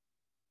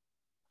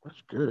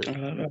 That's good. I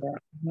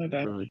love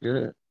that. Really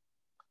good.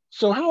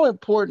 So how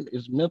important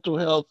is mental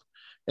health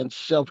and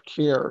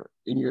self-care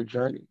in your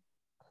journey?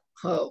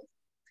 Oh,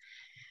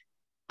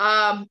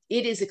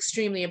 it is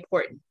extremely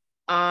important.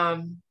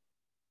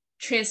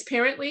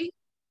 Transparently,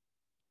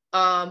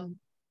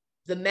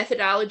 the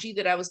methodology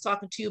that I was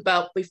talking to you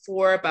about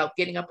before, about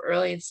getting up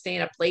early and staying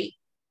up late,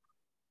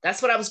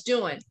 that's what I was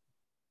doing.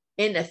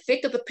 In the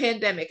thick of the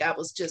pandemic, I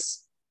was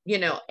just,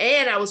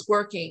 and I was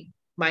working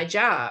my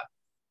job,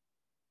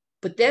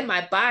 but then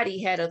my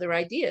body had other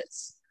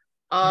ideas.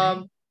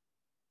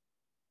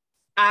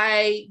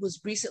 I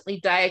was recently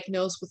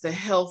diagnosed with a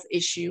health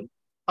issue.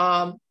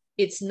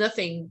 It's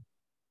nothing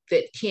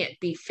that can't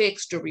be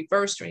fixed or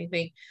reversed or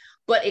anything,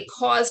 but it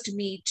caused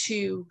me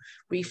to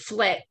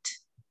reflect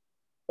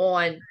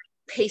on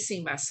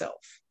pacing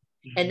myself.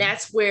 And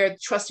that's where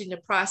trusting the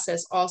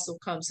process also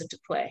comes into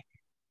play.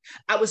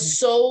 I was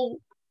so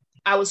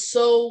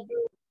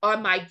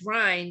on my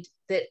grind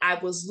that I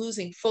was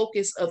losing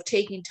focus of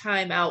taking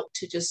time out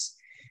to just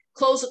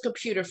close the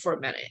computer for a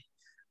minute,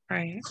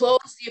 right? Close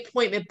the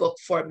appointment book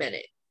for a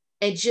minute,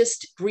 and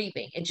just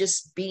breathing and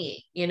just being,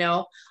 and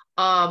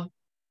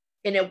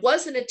it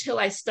wasn't until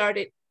I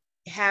started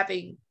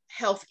having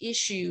health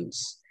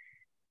issues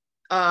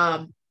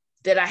that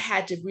I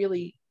had to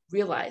really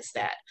realize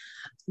that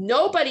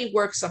nobody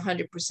works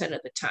 100%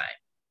 of the time.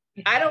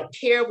 I don't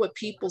care what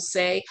people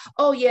say.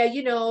 Oh yeah, if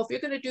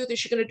you're going to do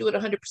this, you're going to do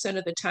it 100%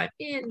 of the time.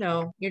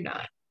 No, you're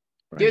not.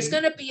 Right. There's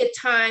going to be a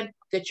time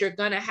that you're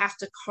going to have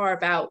to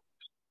carve out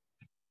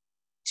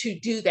to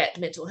do that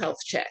mental health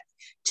check,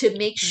 to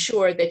make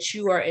sure that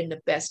you are in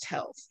the best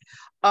health.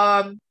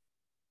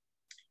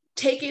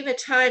 Taking the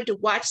time to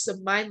watch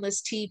some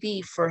mindless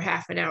TV for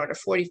half an hour to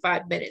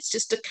 45 minutes,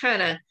 just to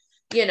kind of,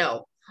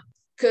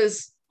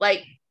 because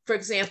like, for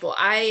example,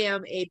 I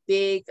am a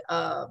big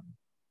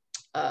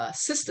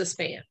Sisters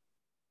fan.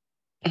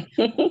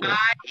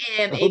 I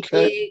am a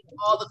big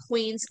All the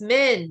Queen's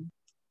Men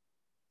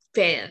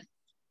fan.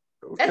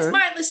 That's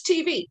mindless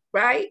TV,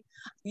 right?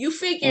 You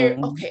figure,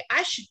 okay,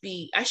 I should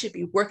be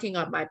working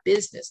on my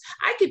business.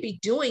 I could be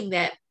doing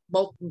that,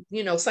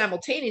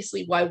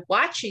 simultaneously while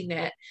watching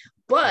that,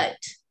 but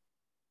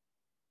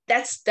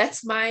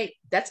that's my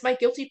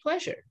guilty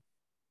pleasure,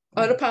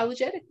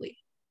 unapologetically.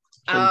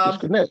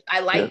 I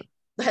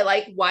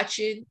like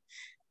watching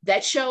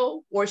that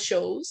show or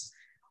shows,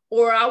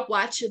 or I'll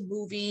watch a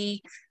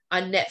movie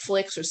on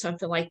Netflix or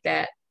something like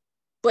that,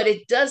 but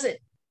it doesn't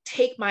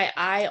take my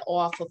eye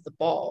off of the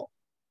ball.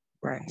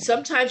 Right.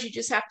 Sometimes you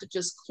just have to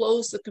just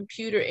close the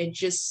computer and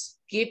just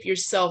give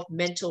yourself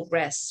mental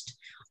rest.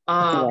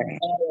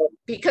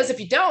 Because if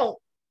you don't,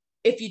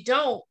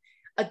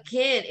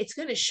 again, it's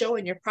going to show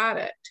in your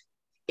product.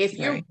 If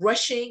you're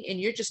rushing and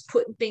you're just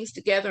putting things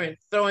together and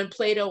throwing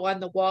Play-Doh on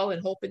the wall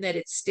and hoping that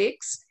it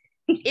sticks,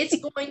 it's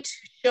going to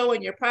show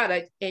in your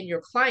product, and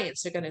your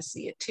clients are going to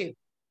see it too.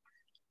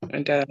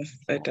 It does.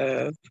 It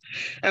does.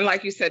 And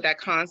like you said, that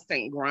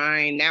constant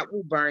grind, that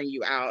will burn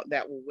you out.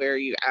 That will wear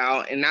you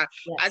out. And I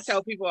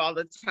tell people all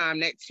the time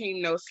that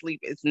team no sleep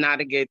is not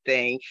a good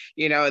thing,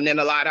 you know. And then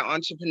a lot of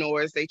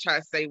entrepreneurs, they try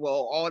to say,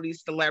 well, all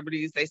these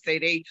celebrities, they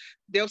say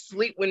they'll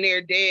sleep when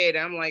they're dead.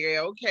 I'm like, yeah,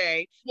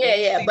 okay.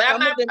 Yeah. But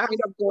some of them end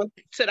up going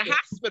to the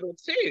hospital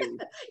too.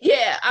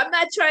 Yeah. I'm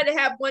not trying to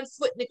have one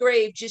foot in the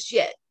grave just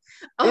yet.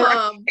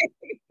 Right.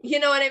 You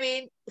know what I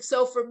mean?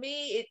 So for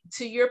me,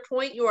 to your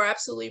point, you are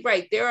absolutely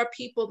right. There are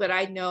people that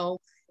I know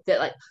that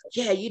like,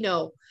 yeah, you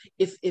know,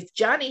 if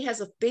Johnny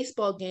has a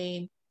baseball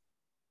game,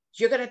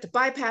 you're gonna have to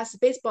bypass the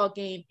baseball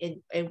game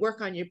and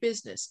work on your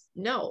business.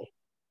 No,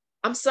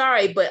 I'm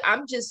sorry, but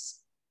I'm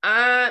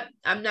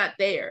not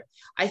there.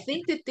 I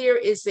think that there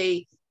is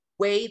a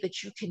way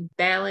that you can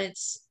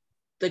balance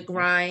the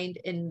grind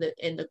and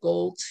the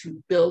goal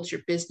to build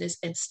your business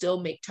and still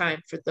make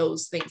time for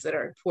those things that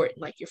are important,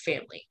 like your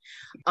family,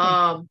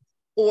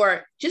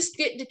 or just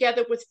getting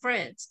together with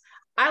friends.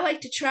 I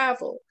like to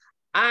travel.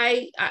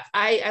 I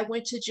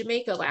went to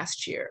Jamaica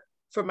last year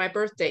for my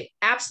birthday.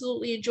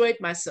 Absolutely enjoyed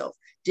myself.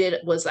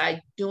 Was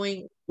I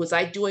doing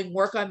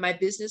work on my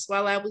business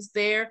while I was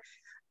there?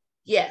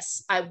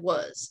 Yes, I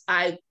was.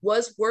 I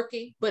was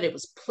working, but it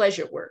was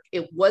pleasure work.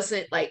 It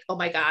wasn't like, oh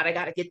my God, I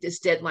got to get this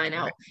deadline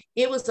out.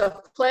 It was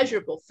a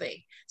pleasurable thing.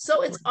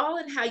 So it's all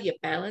in how you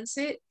balance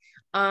it.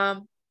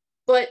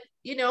 But,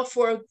 you know,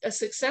 for a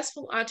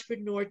successful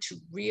entrepreneur to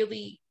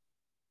really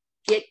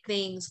get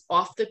things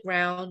off the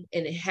ground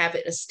and have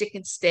it a stick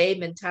and stay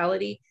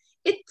mentality,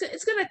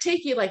 it's going to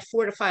take you like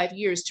 4 to 5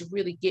 years to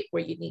really get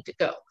where you need to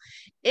go.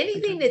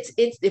 Anything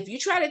if you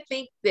try to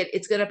think that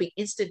it's going to be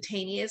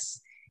instantaneous,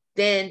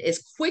 then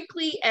as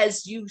quickly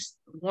as you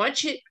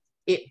launch it,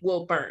 it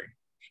will burn.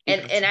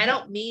 And I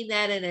don't mean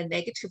that in a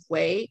negative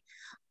way,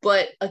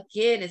 but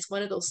again, it's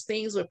one of those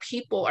things where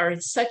people are in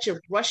such a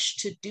rush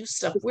to do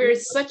stuff. We're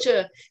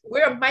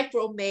a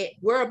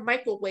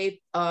microwave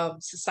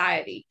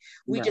society.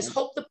 We just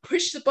hope to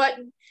push the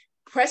button,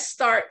 press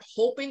start,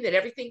 hoping that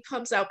everything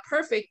comes out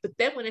perfect. But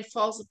then when it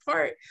falls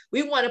apart,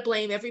 we want to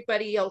blame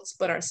everybody else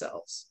but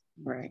ourselves.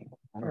 Right.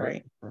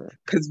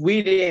 Because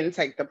we didn't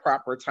take the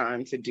proper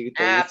time to do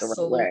things the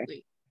right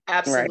way.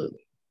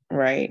 Absolutely.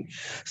 Right.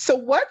 So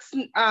what's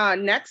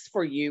next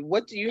for you?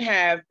 What do you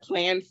have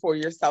planned for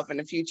yourself in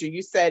the future?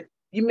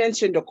 You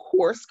mentioned a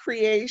course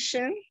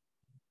creation.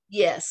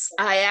 Yes,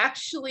 I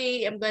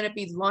actually am going to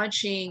be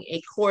launching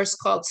a course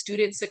called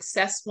Student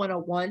Success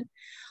 101,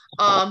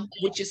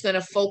 which is going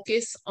to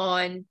focus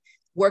on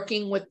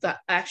working with the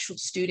actual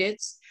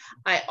students.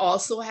 I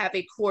also have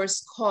a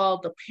course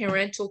called the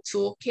Parental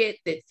Toolkit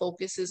that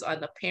focuses on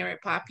the parent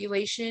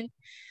population.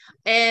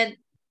 And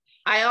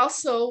I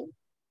also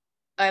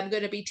am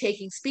going to be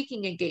taking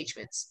speaking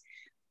engagements,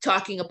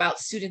 talking about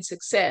student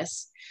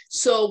success.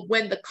 So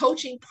when the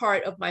coaching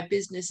part of my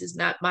business is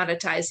not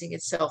monetizing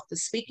itself, the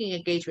speaking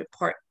engagement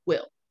part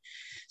will.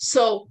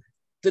 So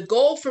the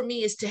goal for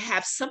me is to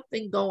have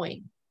something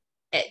going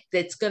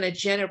that's going to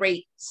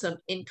generate some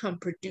income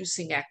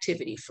producing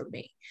activity for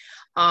me.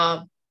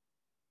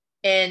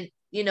 And,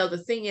 you know, the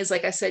thing is,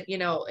 like I said, you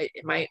know,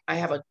 I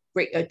have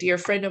a dear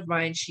friend of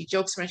mine, she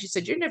jokes around, she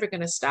said, you're never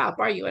going to stop,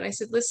 are you? And I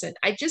said, listen,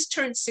 I just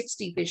turned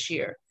 60 this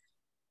year.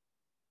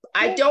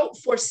 I don't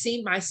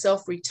foresee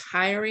myself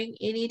retiring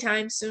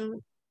anytime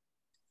soon,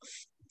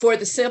 for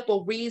the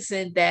simple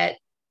reason that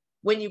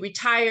when you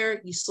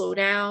retire, you slow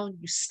down,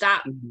 you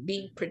stop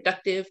being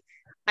productive.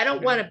 I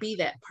don't want to be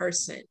that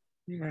person.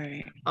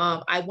 Right.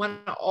 I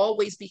want to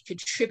always be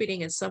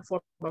contributing in some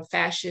form or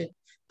fashion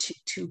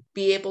to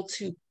be able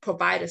to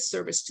provide a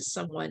service to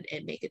someone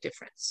and make a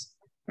difference.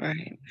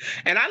 Right.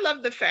 And I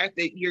love the fact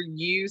that you're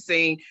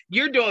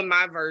doing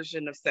my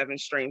version of 7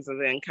 streams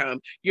of income.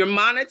 You're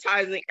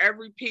monetizing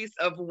every piece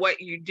of what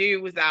you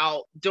do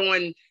without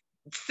doing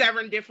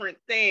 7 different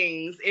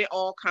things. It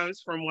all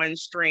comes from one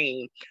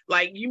stream.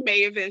 Like you may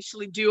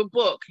eventually do a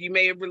book. You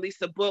may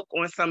release a book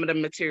on some of the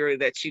material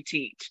that you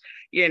teach,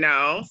 you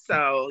know?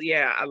 So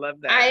yeah, I love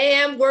that. I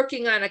am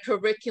working on a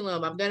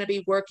curriculum. I'm going to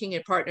be working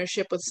in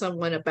partnership with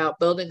someone about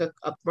building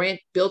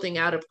building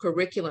out a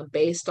curriculum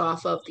based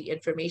off of the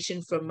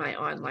information from my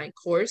online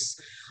course.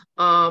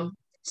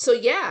 So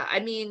yeah,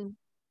 I mean,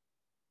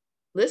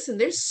 listen,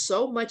 there's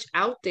so much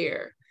out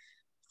there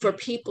for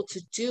people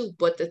to do,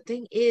 but the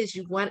thing is,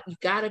 you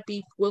got to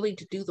be willing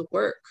to do the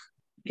work.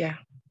 Yeah.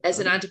 As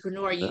an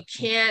entrepreneur, you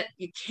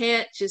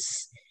can't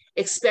just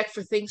expect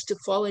for things to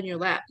fall in your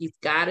lap. You've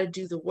got to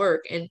do the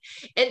work, and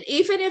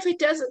even if it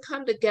doesn't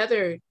come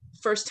together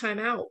first time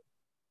out,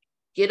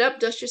 get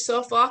up, dust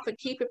yourself off, and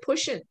keep it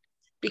pushing,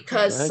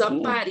 because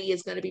somebody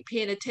is going to be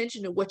paying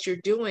attention to what you're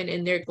doing,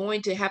 and they're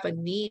going to have a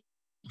need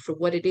for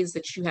what it is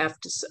that you have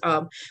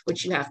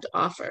to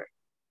offer.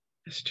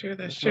 That's true.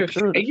 That's true.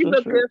 And you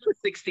look good for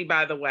 60,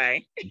 by the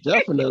way.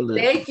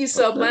 Definitely. Thank you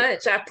so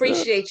much. I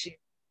appreciate you.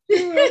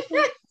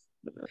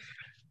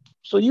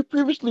 So you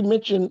previously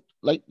mentioned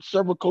like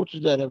several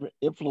coaches that have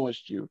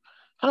influenced you.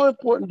 How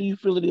important do you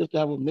feel it is to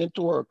have a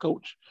mentor or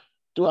coach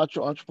throughout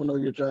your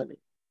entrepreneurial journey?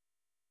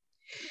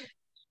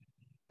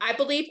 I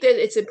believe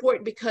that it's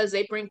important because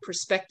they bring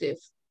perspective.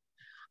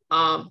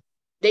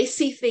 They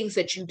see things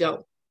that you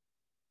don't.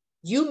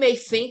 You may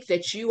think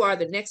that you are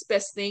the next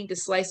best thing to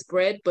sliced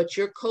bread, but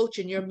your coach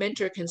and your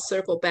mentor can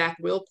circle back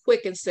real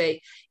quick and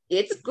say,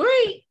 it's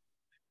great,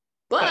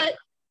 but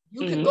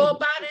you can go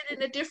about it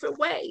in a different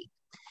way.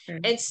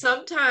 And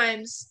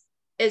sometimes,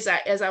 as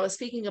I was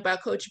speaking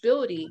about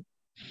coachability,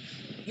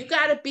 you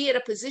got to be at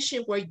a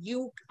position where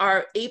you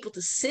are able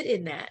to sit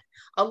in that.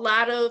 A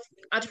lot of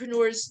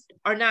entrepreneurs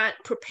are not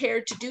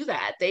prepared to do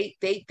that.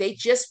 They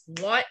just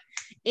want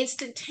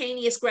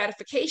instantaneous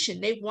gratification.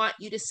 They want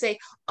you to say,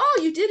 "Oh,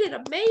 you did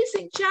an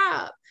amazing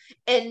job,"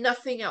 and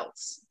nothing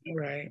else.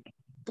 Right.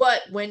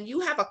 But when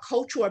you have a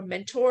coach or a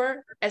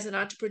mentor as an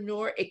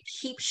entrepreneur, it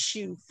keeps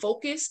you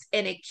focused,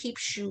 and it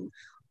keeps you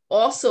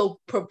also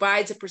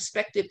provides a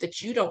perspective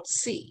that you don't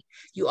see.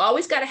 You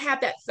always got to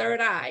have that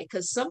third eye,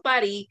 because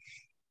somebody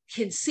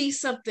can see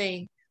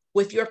something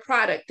with your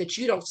product that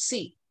you don't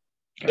see.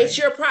 Right. It's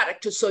your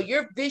product, so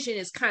your vision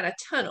is kind of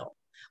tunnel.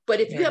 But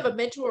if you have a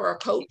mentor or a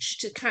coach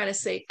to kind of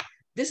say,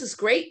 this is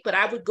great, but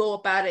I would go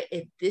about it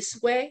in this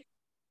way,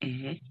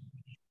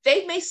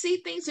 they may see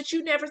things that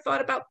you never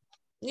thought about,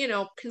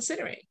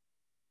 considering.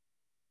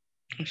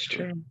 It's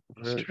true.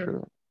 Very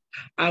true.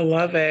 I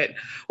love it.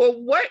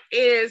 Well,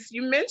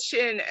 you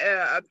mentioned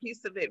a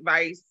piece of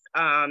advice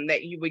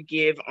that you would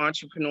give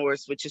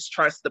entrepreneurs, which is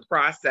trust the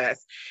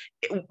process.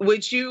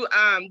 Would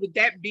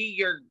that be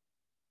your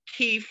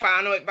key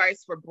final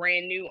advice for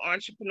brand new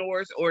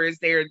entrepreneurs, or is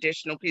there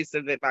additional piece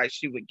of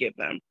advice you would give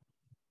them?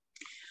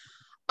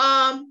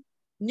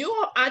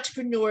 New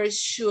entrepreneurs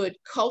should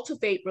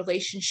cultivate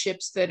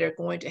relationships that are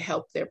going to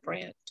help their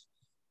brand.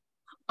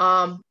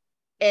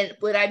 And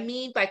what I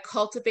mean by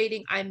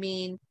cultivating, I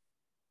mean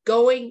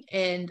going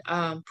and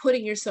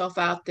putting yourself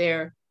out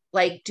there,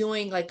 like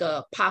doing like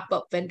a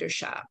pop-up vendor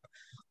shop,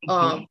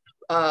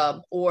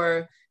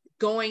 or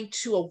going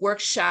to a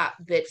workshop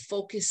that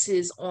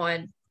focuses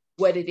on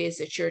what it is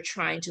that you're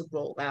trying to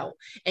roll out,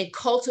 and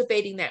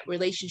cultivating that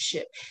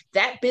relationship.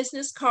 That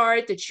business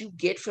card that you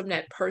get from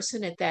that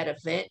person at that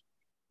event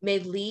may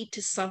lead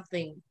to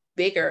something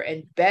bigger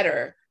and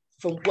better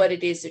from what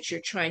it is that you're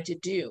trying to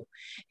do.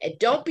 And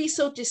don't be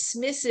so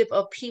dismissive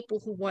of people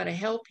who want to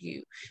help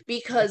you,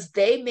 because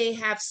they may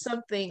have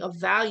something of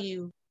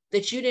value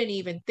that you didn't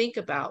even think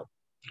about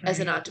as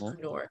an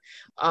entrepreneur.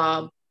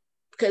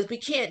 Because we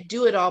can't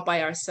do it all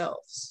by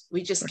ourselves.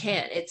 We just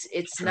can't.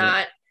 It's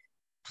not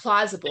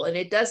plausible, and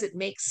it doesn't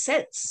make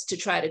sense to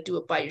try to do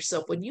it by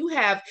yourself.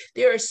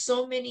 There are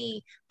so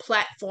many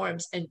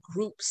platforms and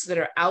groups that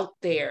are out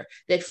there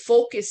that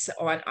focus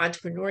on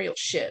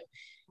entrepreneurship.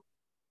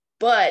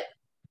 But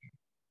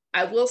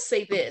I will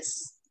say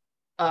this,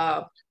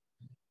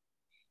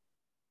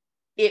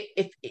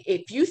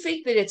 if you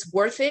think that it's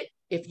worth it,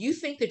 if you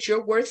think that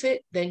you're worth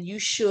it, then you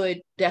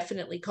should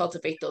definitely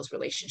cultivate those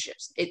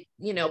relationships.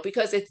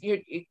 Because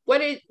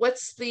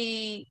what's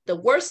the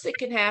worst that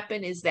can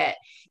happen is that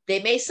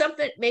they may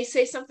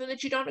say something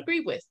that you don't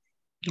agree with.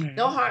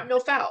 No harm, no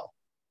foul.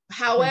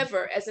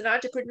 However, as an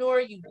entrepreneur,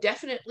 you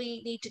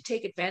definitely need to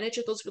take advantage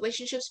of those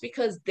relationships,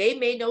 because they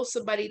may know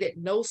somebody that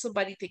knows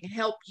somebody that can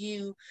help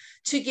you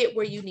to get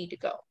where you need to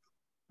go.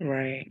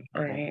 Right.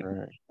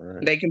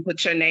 They can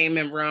put your name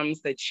in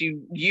rooms that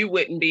you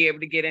wouldn't be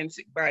able to get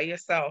into by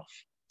yourself.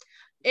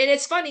 And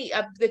it's funny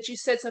that you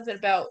said something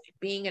about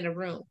being in a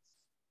room.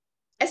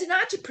 As an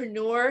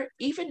entrepreneur,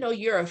 even though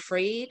you're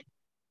afraid,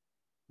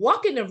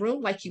 walk in the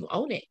room like you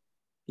own it.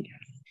 Yes.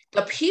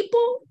 The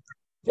people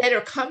that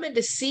are coming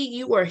to see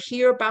you or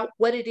hear about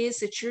what it is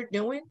that you're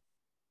doing,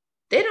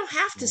 they don't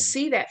have to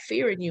see that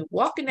fear in you.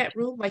 Walk in that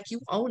room like you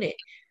own it,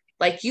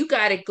 like you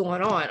got it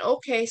going on.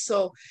 Okay,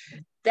 so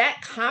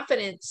that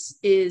confidence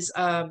is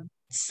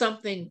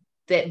something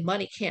that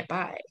money can't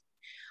buy.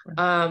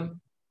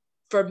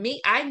 For me,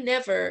 I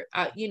never,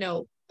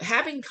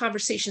 having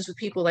conversations with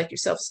people like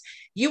yourselves,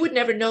 you would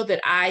never know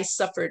that I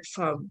suffered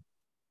from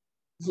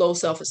low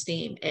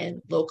self-esteem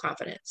and low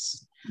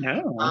confidence.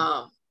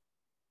 No.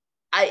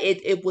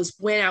 It was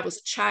when I was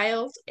a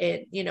child,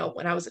 and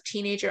when I was a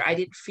teenager, I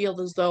didn't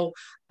feel as though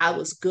I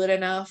was good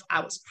enough,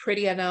 I was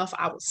pretty enough,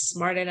 I was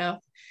smart enough.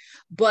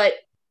 But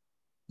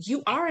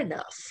you are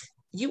enough.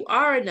 You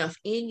are enough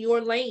in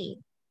your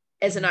lane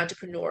as an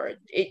entrepreneur.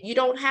 You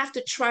don't have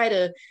to try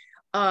to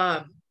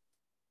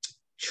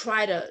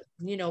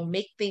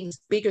make things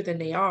bigger than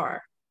they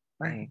are.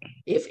 Right.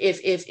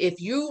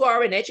 If you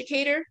are an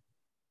educator,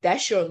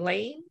 that's your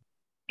lane.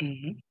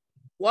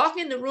 Walk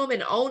in the room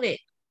and own it.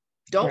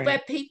 Don't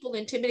let people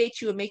intimidate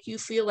you and make you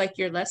feel like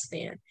you're less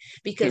than,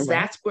 because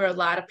that's where a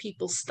lot of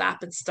people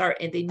stop and start,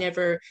 and they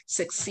never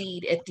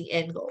succeed at the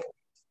end goal.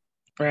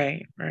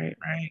 Right.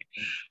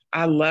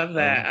 I love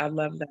that.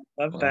 Love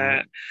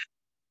that.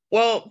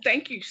 Well,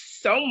 thank you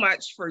so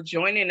much for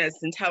joining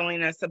us and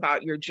telling us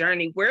about your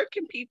journey. Where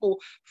can people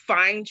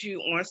find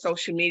you on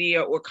social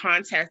media or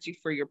contact you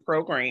for your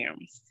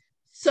programs?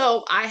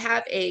 So I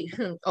have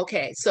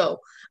okay,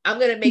 so I'm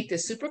going to make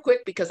this super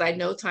quick because I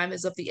know time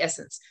is of the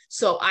essence.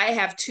 So I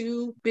have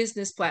two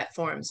business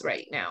platforms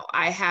right now.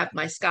 I have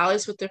my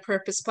Scholars with a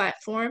Purpose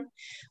platform,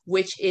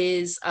 which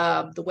is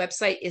the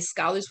website is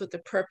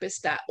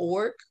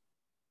scholarswithapurpose.org.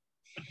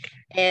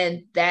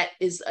 And that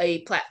is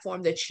a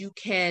platform that you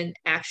can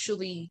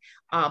actually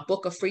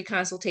book a free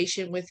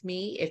consultation with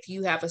me if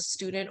you have a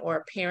student or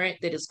a parent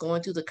that is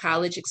going through the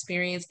college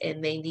experience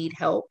and they need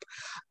help.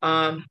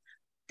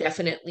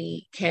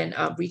 Definitely can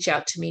reach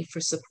out to me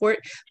for support.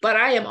 But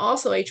I am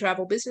also a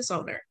travel business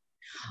owner.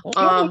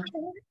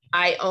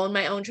 I own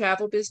my own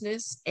travel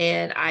business.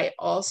 And I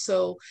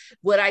also,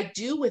 what I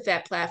do with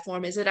that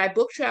platform is that I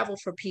book travel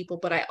for people,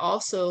 but I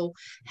also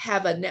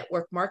have a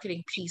network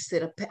marketing piece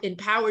that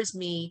empowers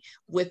me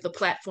with the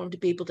platform to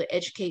be able to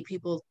educate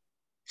people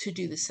to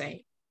do the same.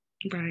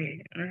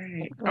 Right.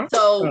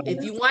 So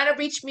if you want to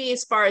reach me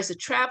as far as a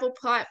travel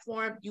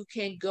platform, you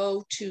can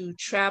go to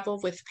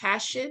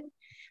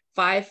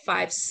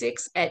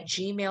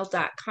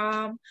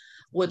travelwithpassion556@gmail.com.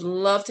 Would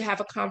love to have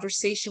a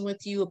conversation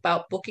with you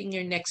about booking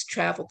your next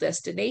travel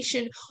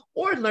destination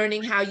or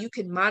learning how you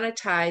can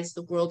monetize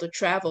the world of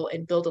travel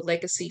and build a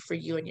legacy for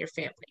you and your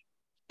family.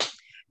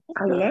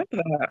 I love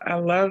that. I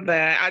love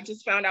that. I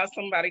just found out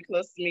somebody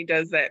close to me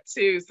does that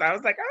too. So I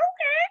was like,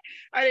 okay,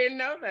 I didn't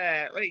know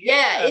that. But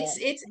yeah,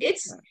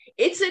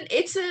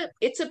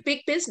 it's a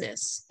big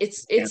business.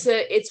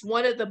 It's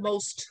one of the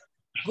most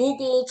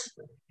Googled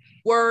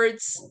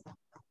words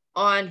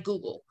on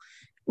Google.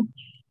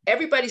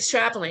 Everybody's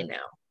traveling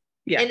now.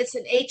 Yeah. And it's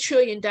an $8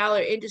 trillion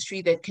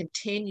industry that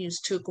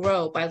continues to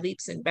grow by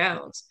leaps and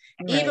bounds.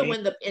 Right. Even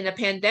when in the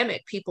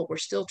pandemic, people were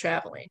still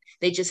traveling.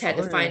 They just had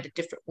to find a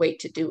different way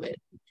to do it.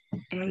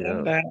 I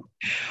love that.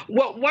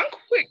 Well, one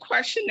quick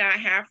question that I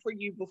have for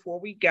you before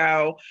we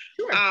go.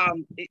 Sure.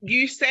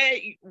 You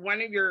said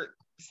one of your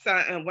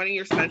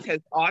sons has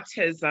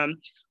autism.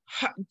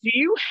 Do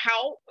you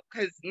help?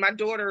 Because my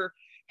daughter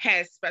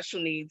has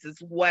special needs as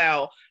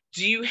well.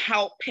 Do you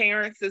help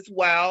parents as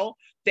well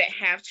that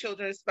have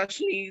children with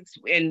special needs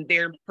and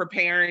they're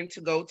preparing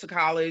to go to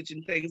college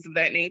and things of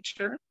that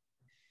nature?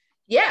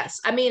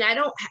 Yes. I mean, I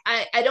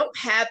don't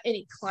have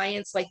any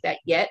clients like that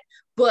yet,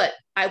 but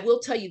I will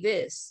tell you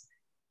this.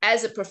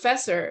 As a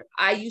professor,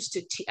 I used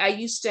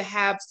to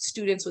have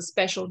students with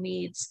special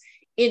needs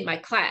in my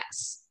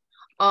class.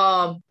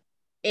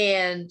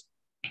 And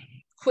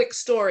quick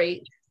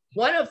story,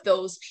 one of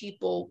those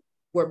people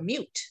were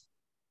mute.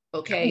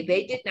 Okay.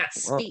 They did not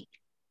speak.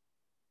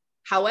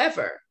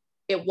 However,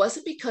 it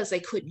wasn't because they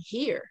couldn't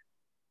hear.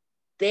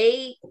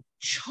 They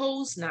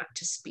chose not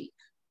to speak.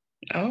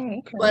 Oh,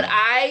 okay. But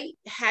I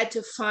had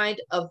to find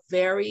a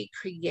very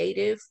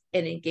creative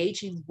and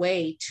engaging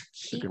way to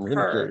keep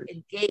her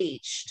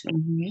engaged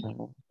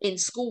in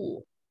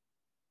school.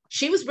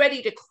 She was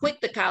ready to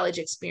quit the college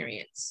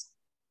experience.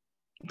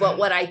 But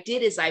what I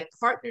did is I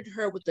partnered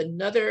her with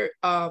another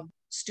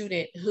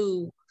student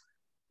who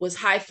was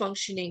high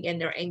functioning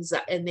and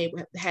they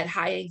had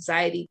high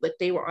anxiety, but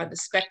they were on the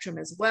spectrum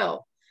as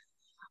well.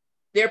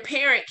 Their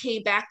parent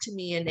came back to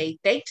me and they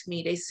thanked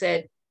me. They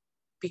said,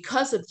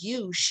 because of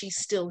you, she's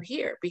still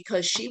here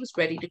because she was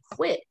ready to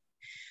quit.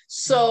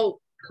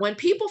 So when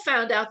people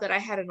found out that I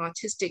had an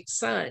autistic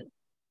son,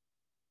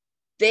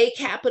 they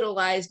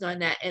capitalized on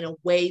that in a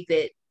way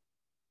that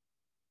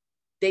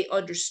they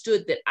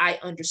understood that I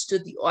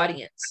understood the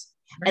audience.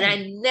 Right. And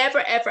I never,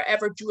 ever,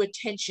 ever drew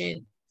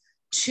attention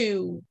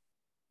to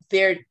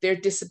their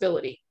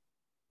disability.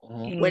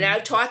 When I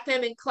taught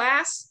them in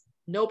class,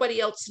 nobody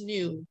else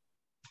knew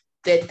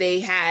that they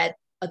had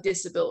a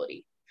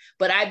disability.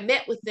 But I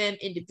met with them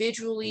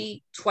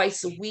individually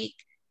twice a week,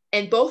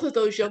 and both of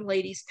those young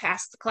ladies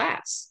passed the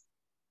class.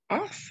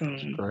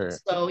 Awesome.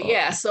 So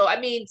yeah, so I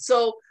mean,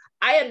 so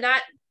I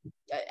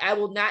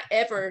will not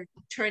ever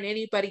turn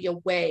anybody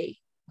away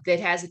that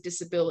has a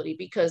disability,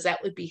 because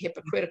that would be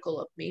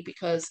hypocritical of me,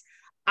 because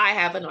I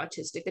have an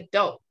autistic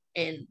adult,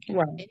 and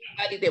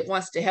anybody that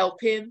wants to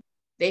help him,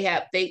 they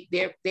have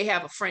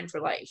a friend for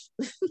life.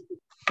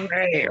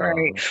 Right.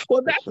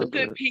 Well, that's a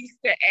good piece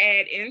to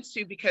add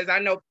into, because I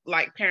know,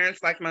 like,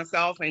 parents like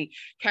myself and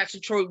Catch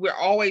and Troy, we're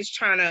always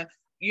trying to,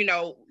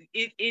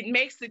 it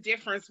makes a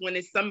difference when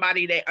it's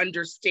somebody that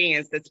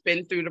understands, that's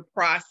been through the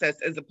process,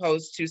 as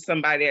opposed to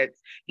somebody that's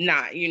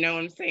not, you know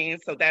what I'm saying?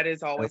 So that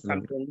is always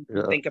something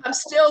to think about. I'm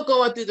still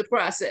going through the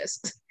process.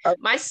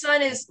 My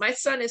son is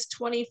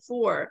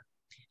 24.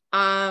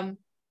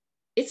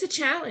 It's a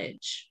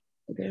challenge.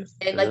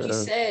 And like you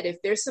said, if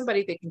there's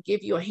somebody that can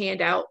give you a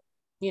handout,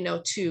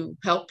 to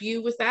help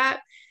you with that,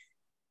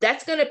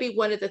 that's going to be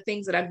one of the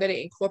things that I'm going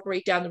to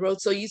incorporate down the road.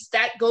 So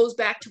that goes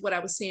back to what I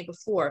was saying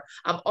before.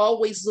 I'm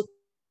always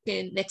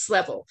looking next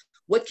level.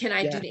 What can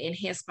I do to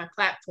enhance my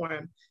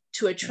platform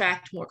to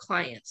attract more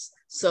clients?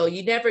 So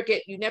you never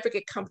get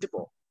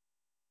comfortable.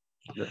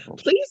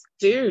 Please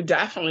do,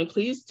 definitely.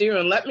 Please do.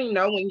 And let me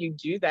know when you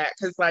do that.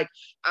 Because like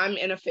I'm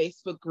in a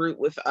Facebook group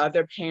with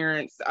other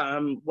parents.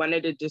 One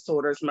of the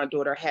disorders my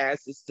daughter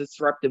has is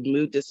disruptive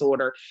mood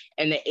disorder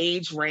and the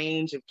age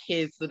range of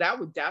kids. So that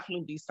would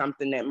definitely be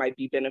something that might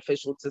be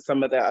beneficial to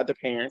some of the other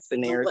parents in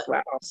there as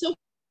well. So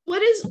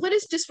what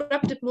is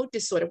disruptive mood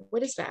disorder?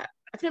 What is that?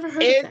 I've never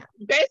heard of that.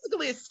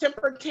 Basically, it's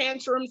temper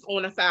tantrums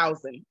on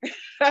 1,000.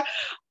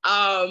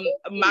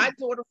 My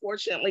daughter,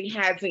 fortunately,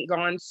 hasn't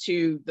gone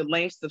to the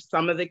lengths of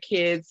some of the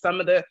kids.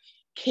 Some of the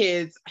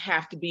kids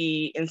have to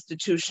be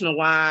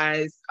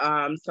institutionalized.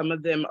 Some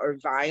of them are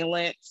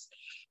violent.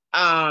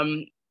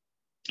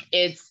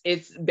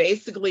 It's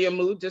basically a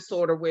mood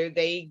disorder where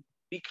they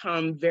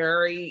become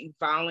very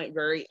violent,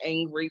 very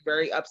angry,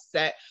 very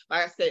upset.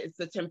 Like I said, it's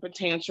a temper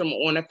tantrum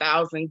on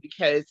 1,000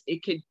 because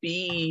it could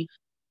be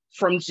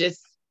from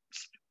just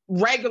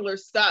regular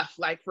stuff.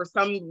 Like for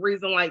some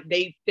reason, like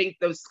they think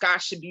the sky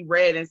should be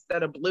red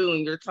instead of blue,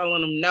 and you're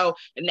telling them no,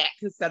 and that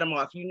can set them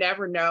off. You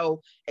never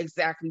know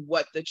exactly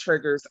what the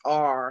triggers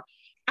are.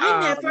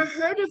 I never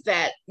heard of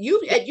that.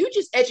 You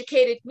just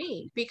educated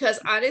me, because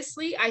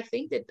honestly, I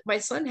think that my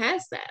son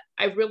has that.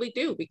 I really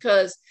do,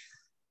 because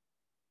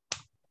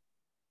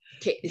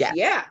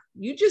yeah,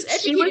 you just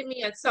educated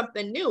me on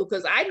something new,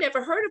 because I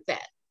never heard of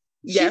that.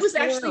 She was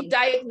actually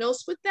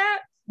diagnosed with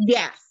that?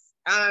 Yes.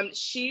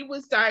 She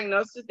was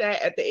diagnosed with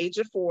that at the age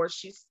of 4.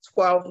 She's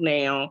 12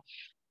 now.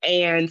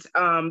 And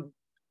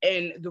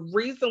the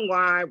reason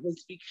why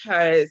was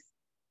because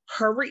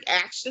her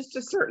reactions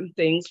to certain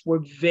things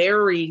were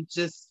very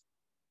just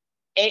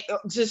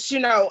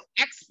exponential,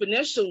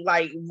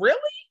 like, really?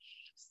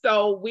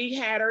 So we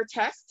had her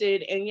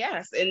tested, and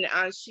yes, and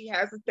she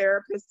has a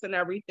therapist and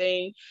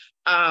everything.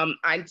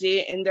 I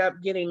did end up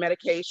getting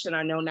medication.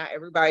 I know not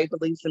everybody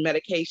believes in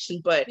medication,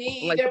 but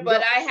me either,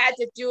 but I had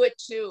to do it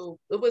too.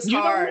 It was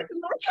hard.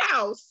 In my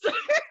house.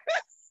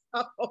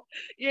 So,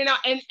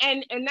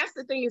 and that's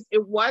the thing, is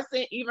it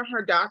wasn't even,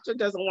 her doctor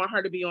doesn't want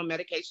her to be on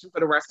medication for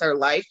the rest of her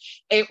life.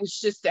 It was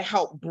just to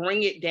help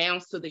bring it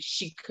down so that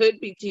she could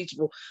be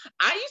teachable.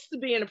 I used to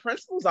be in the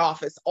principal's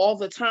office all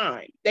the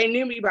time. They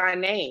knew me by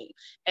name,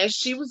 and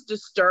she was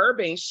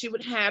disturbing. She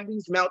would have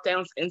these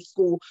meltdowns in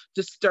school,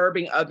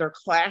 disturbing other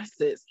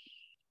classes.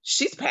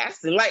 She's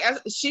passing, like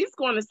she's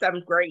going to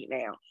 7th grade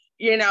now.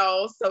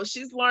 So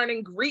she's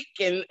learning Greek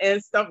and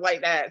stuff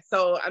like that.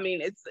 So, I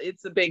mean,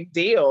 it's a big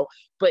deal,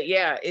 but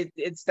yeah,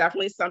 it's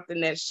definitely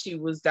something that she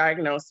was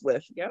diagnosed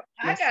with. Yep.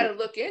 I got to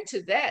look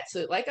into that.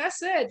 So like I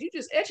said, you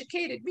just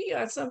educated me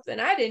on something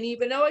I didn't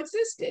even know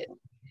existed.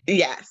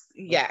 Yes.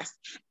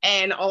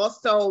 And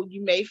also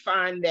you may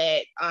find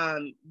that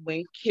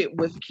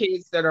with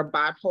kids that are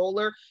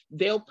bipolar,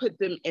 they'll put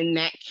them in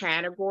that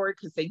category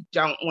because they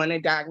don't want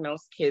to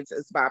diagnose kids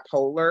as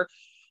bipolar.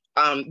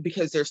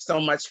 Because there's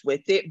so much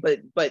with it, but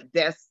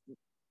that's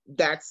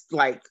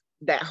like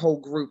that whole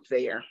group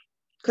there,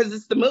 because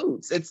it's the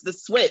moods, it's the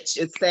switch,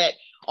 it's that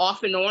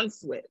off and on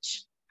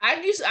switch.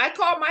 I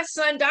call my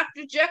son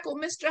Dr. Jekyll,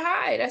 Mr.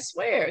 Hyde, I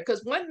swear,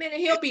 because one minute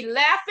he'll be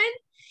laughing,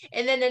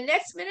 and then the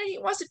next minute he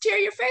wants to tear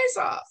your face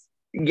off.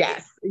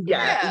 Yes.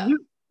 Yeah. You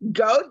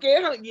go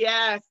get him.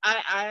 Yes,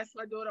 I ask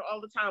my daughter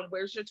all the time,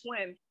 "Where's your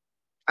twin?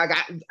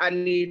 I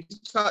need to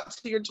talk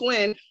to your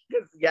twin."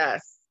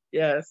 Because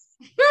yes.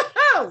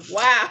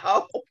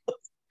 Wow.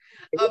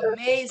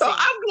 Amazing. So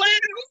I'm glad I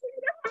can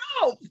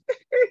help.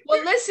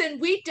 Well, listen,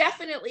 we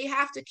definitely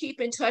have to keep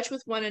in touch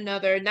with one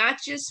another,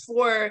 not just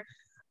for,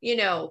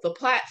 the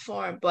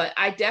platform, but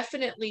I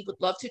definitely would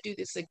love to do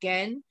this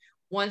again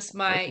once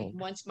my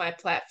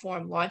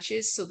platform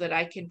launches, so that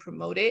I can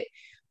promote it.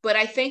 But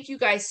I thank you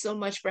guys so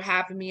much for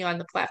having me on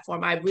the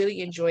platform. I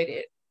really enjoyed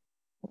it.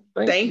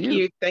 Thank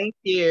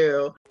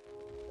you.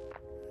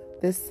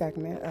 This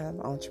segment of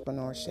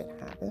Entrepreneurship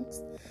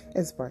Happens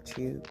is brought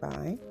to you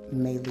by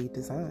Maylee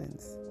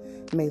Designs.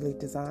 Maylee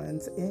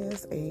Designs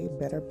is a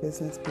Better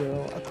Business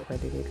Bureau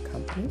accredited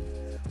company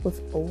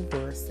with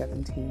over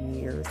 17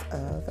 years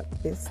of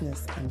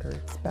business under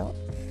its belt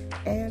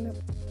and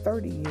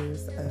 30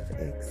 years of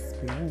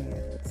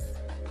experience.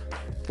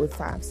 With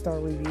 5-star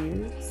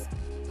reviews,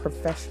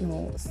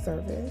 professional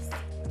service,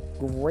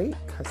 great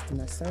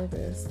customer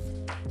service,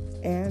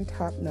 and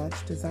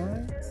top-notch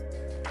designs,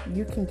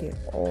 you can get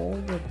all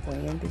your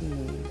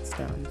branding needs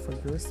done for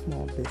your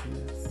small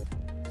business.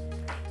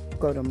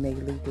 Go to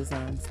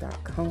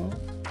mayleedesigns.com.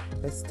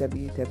 That's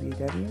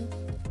www.MAELEA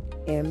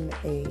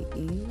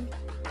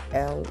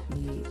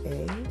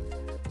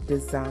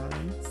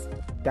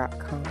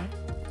designs.com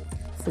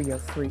for your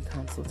free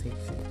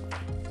consultation.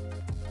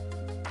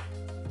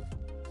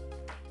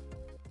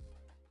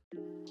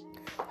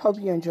 Hope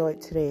you enjoyed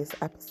today's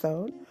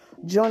episode.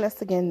 Join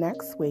us again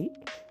next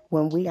week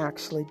when we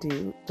actually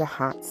do the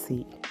hot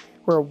seat,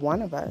 where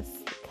one of us,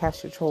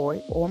 Cassia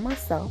Troy or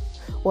myself,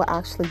 will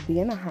actually be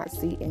in a hot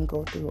seat and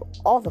go through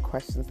all the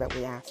questions that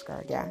we ask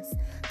our guests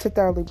to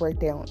thoroughly break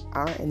down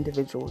our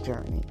individual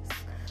journeys.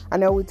 I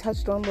know we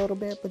touched on a little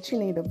bit, but you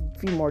need a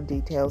few more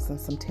details and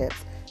some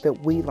tips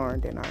that we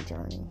learned in our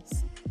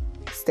journeys.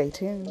 Stay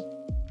tuned.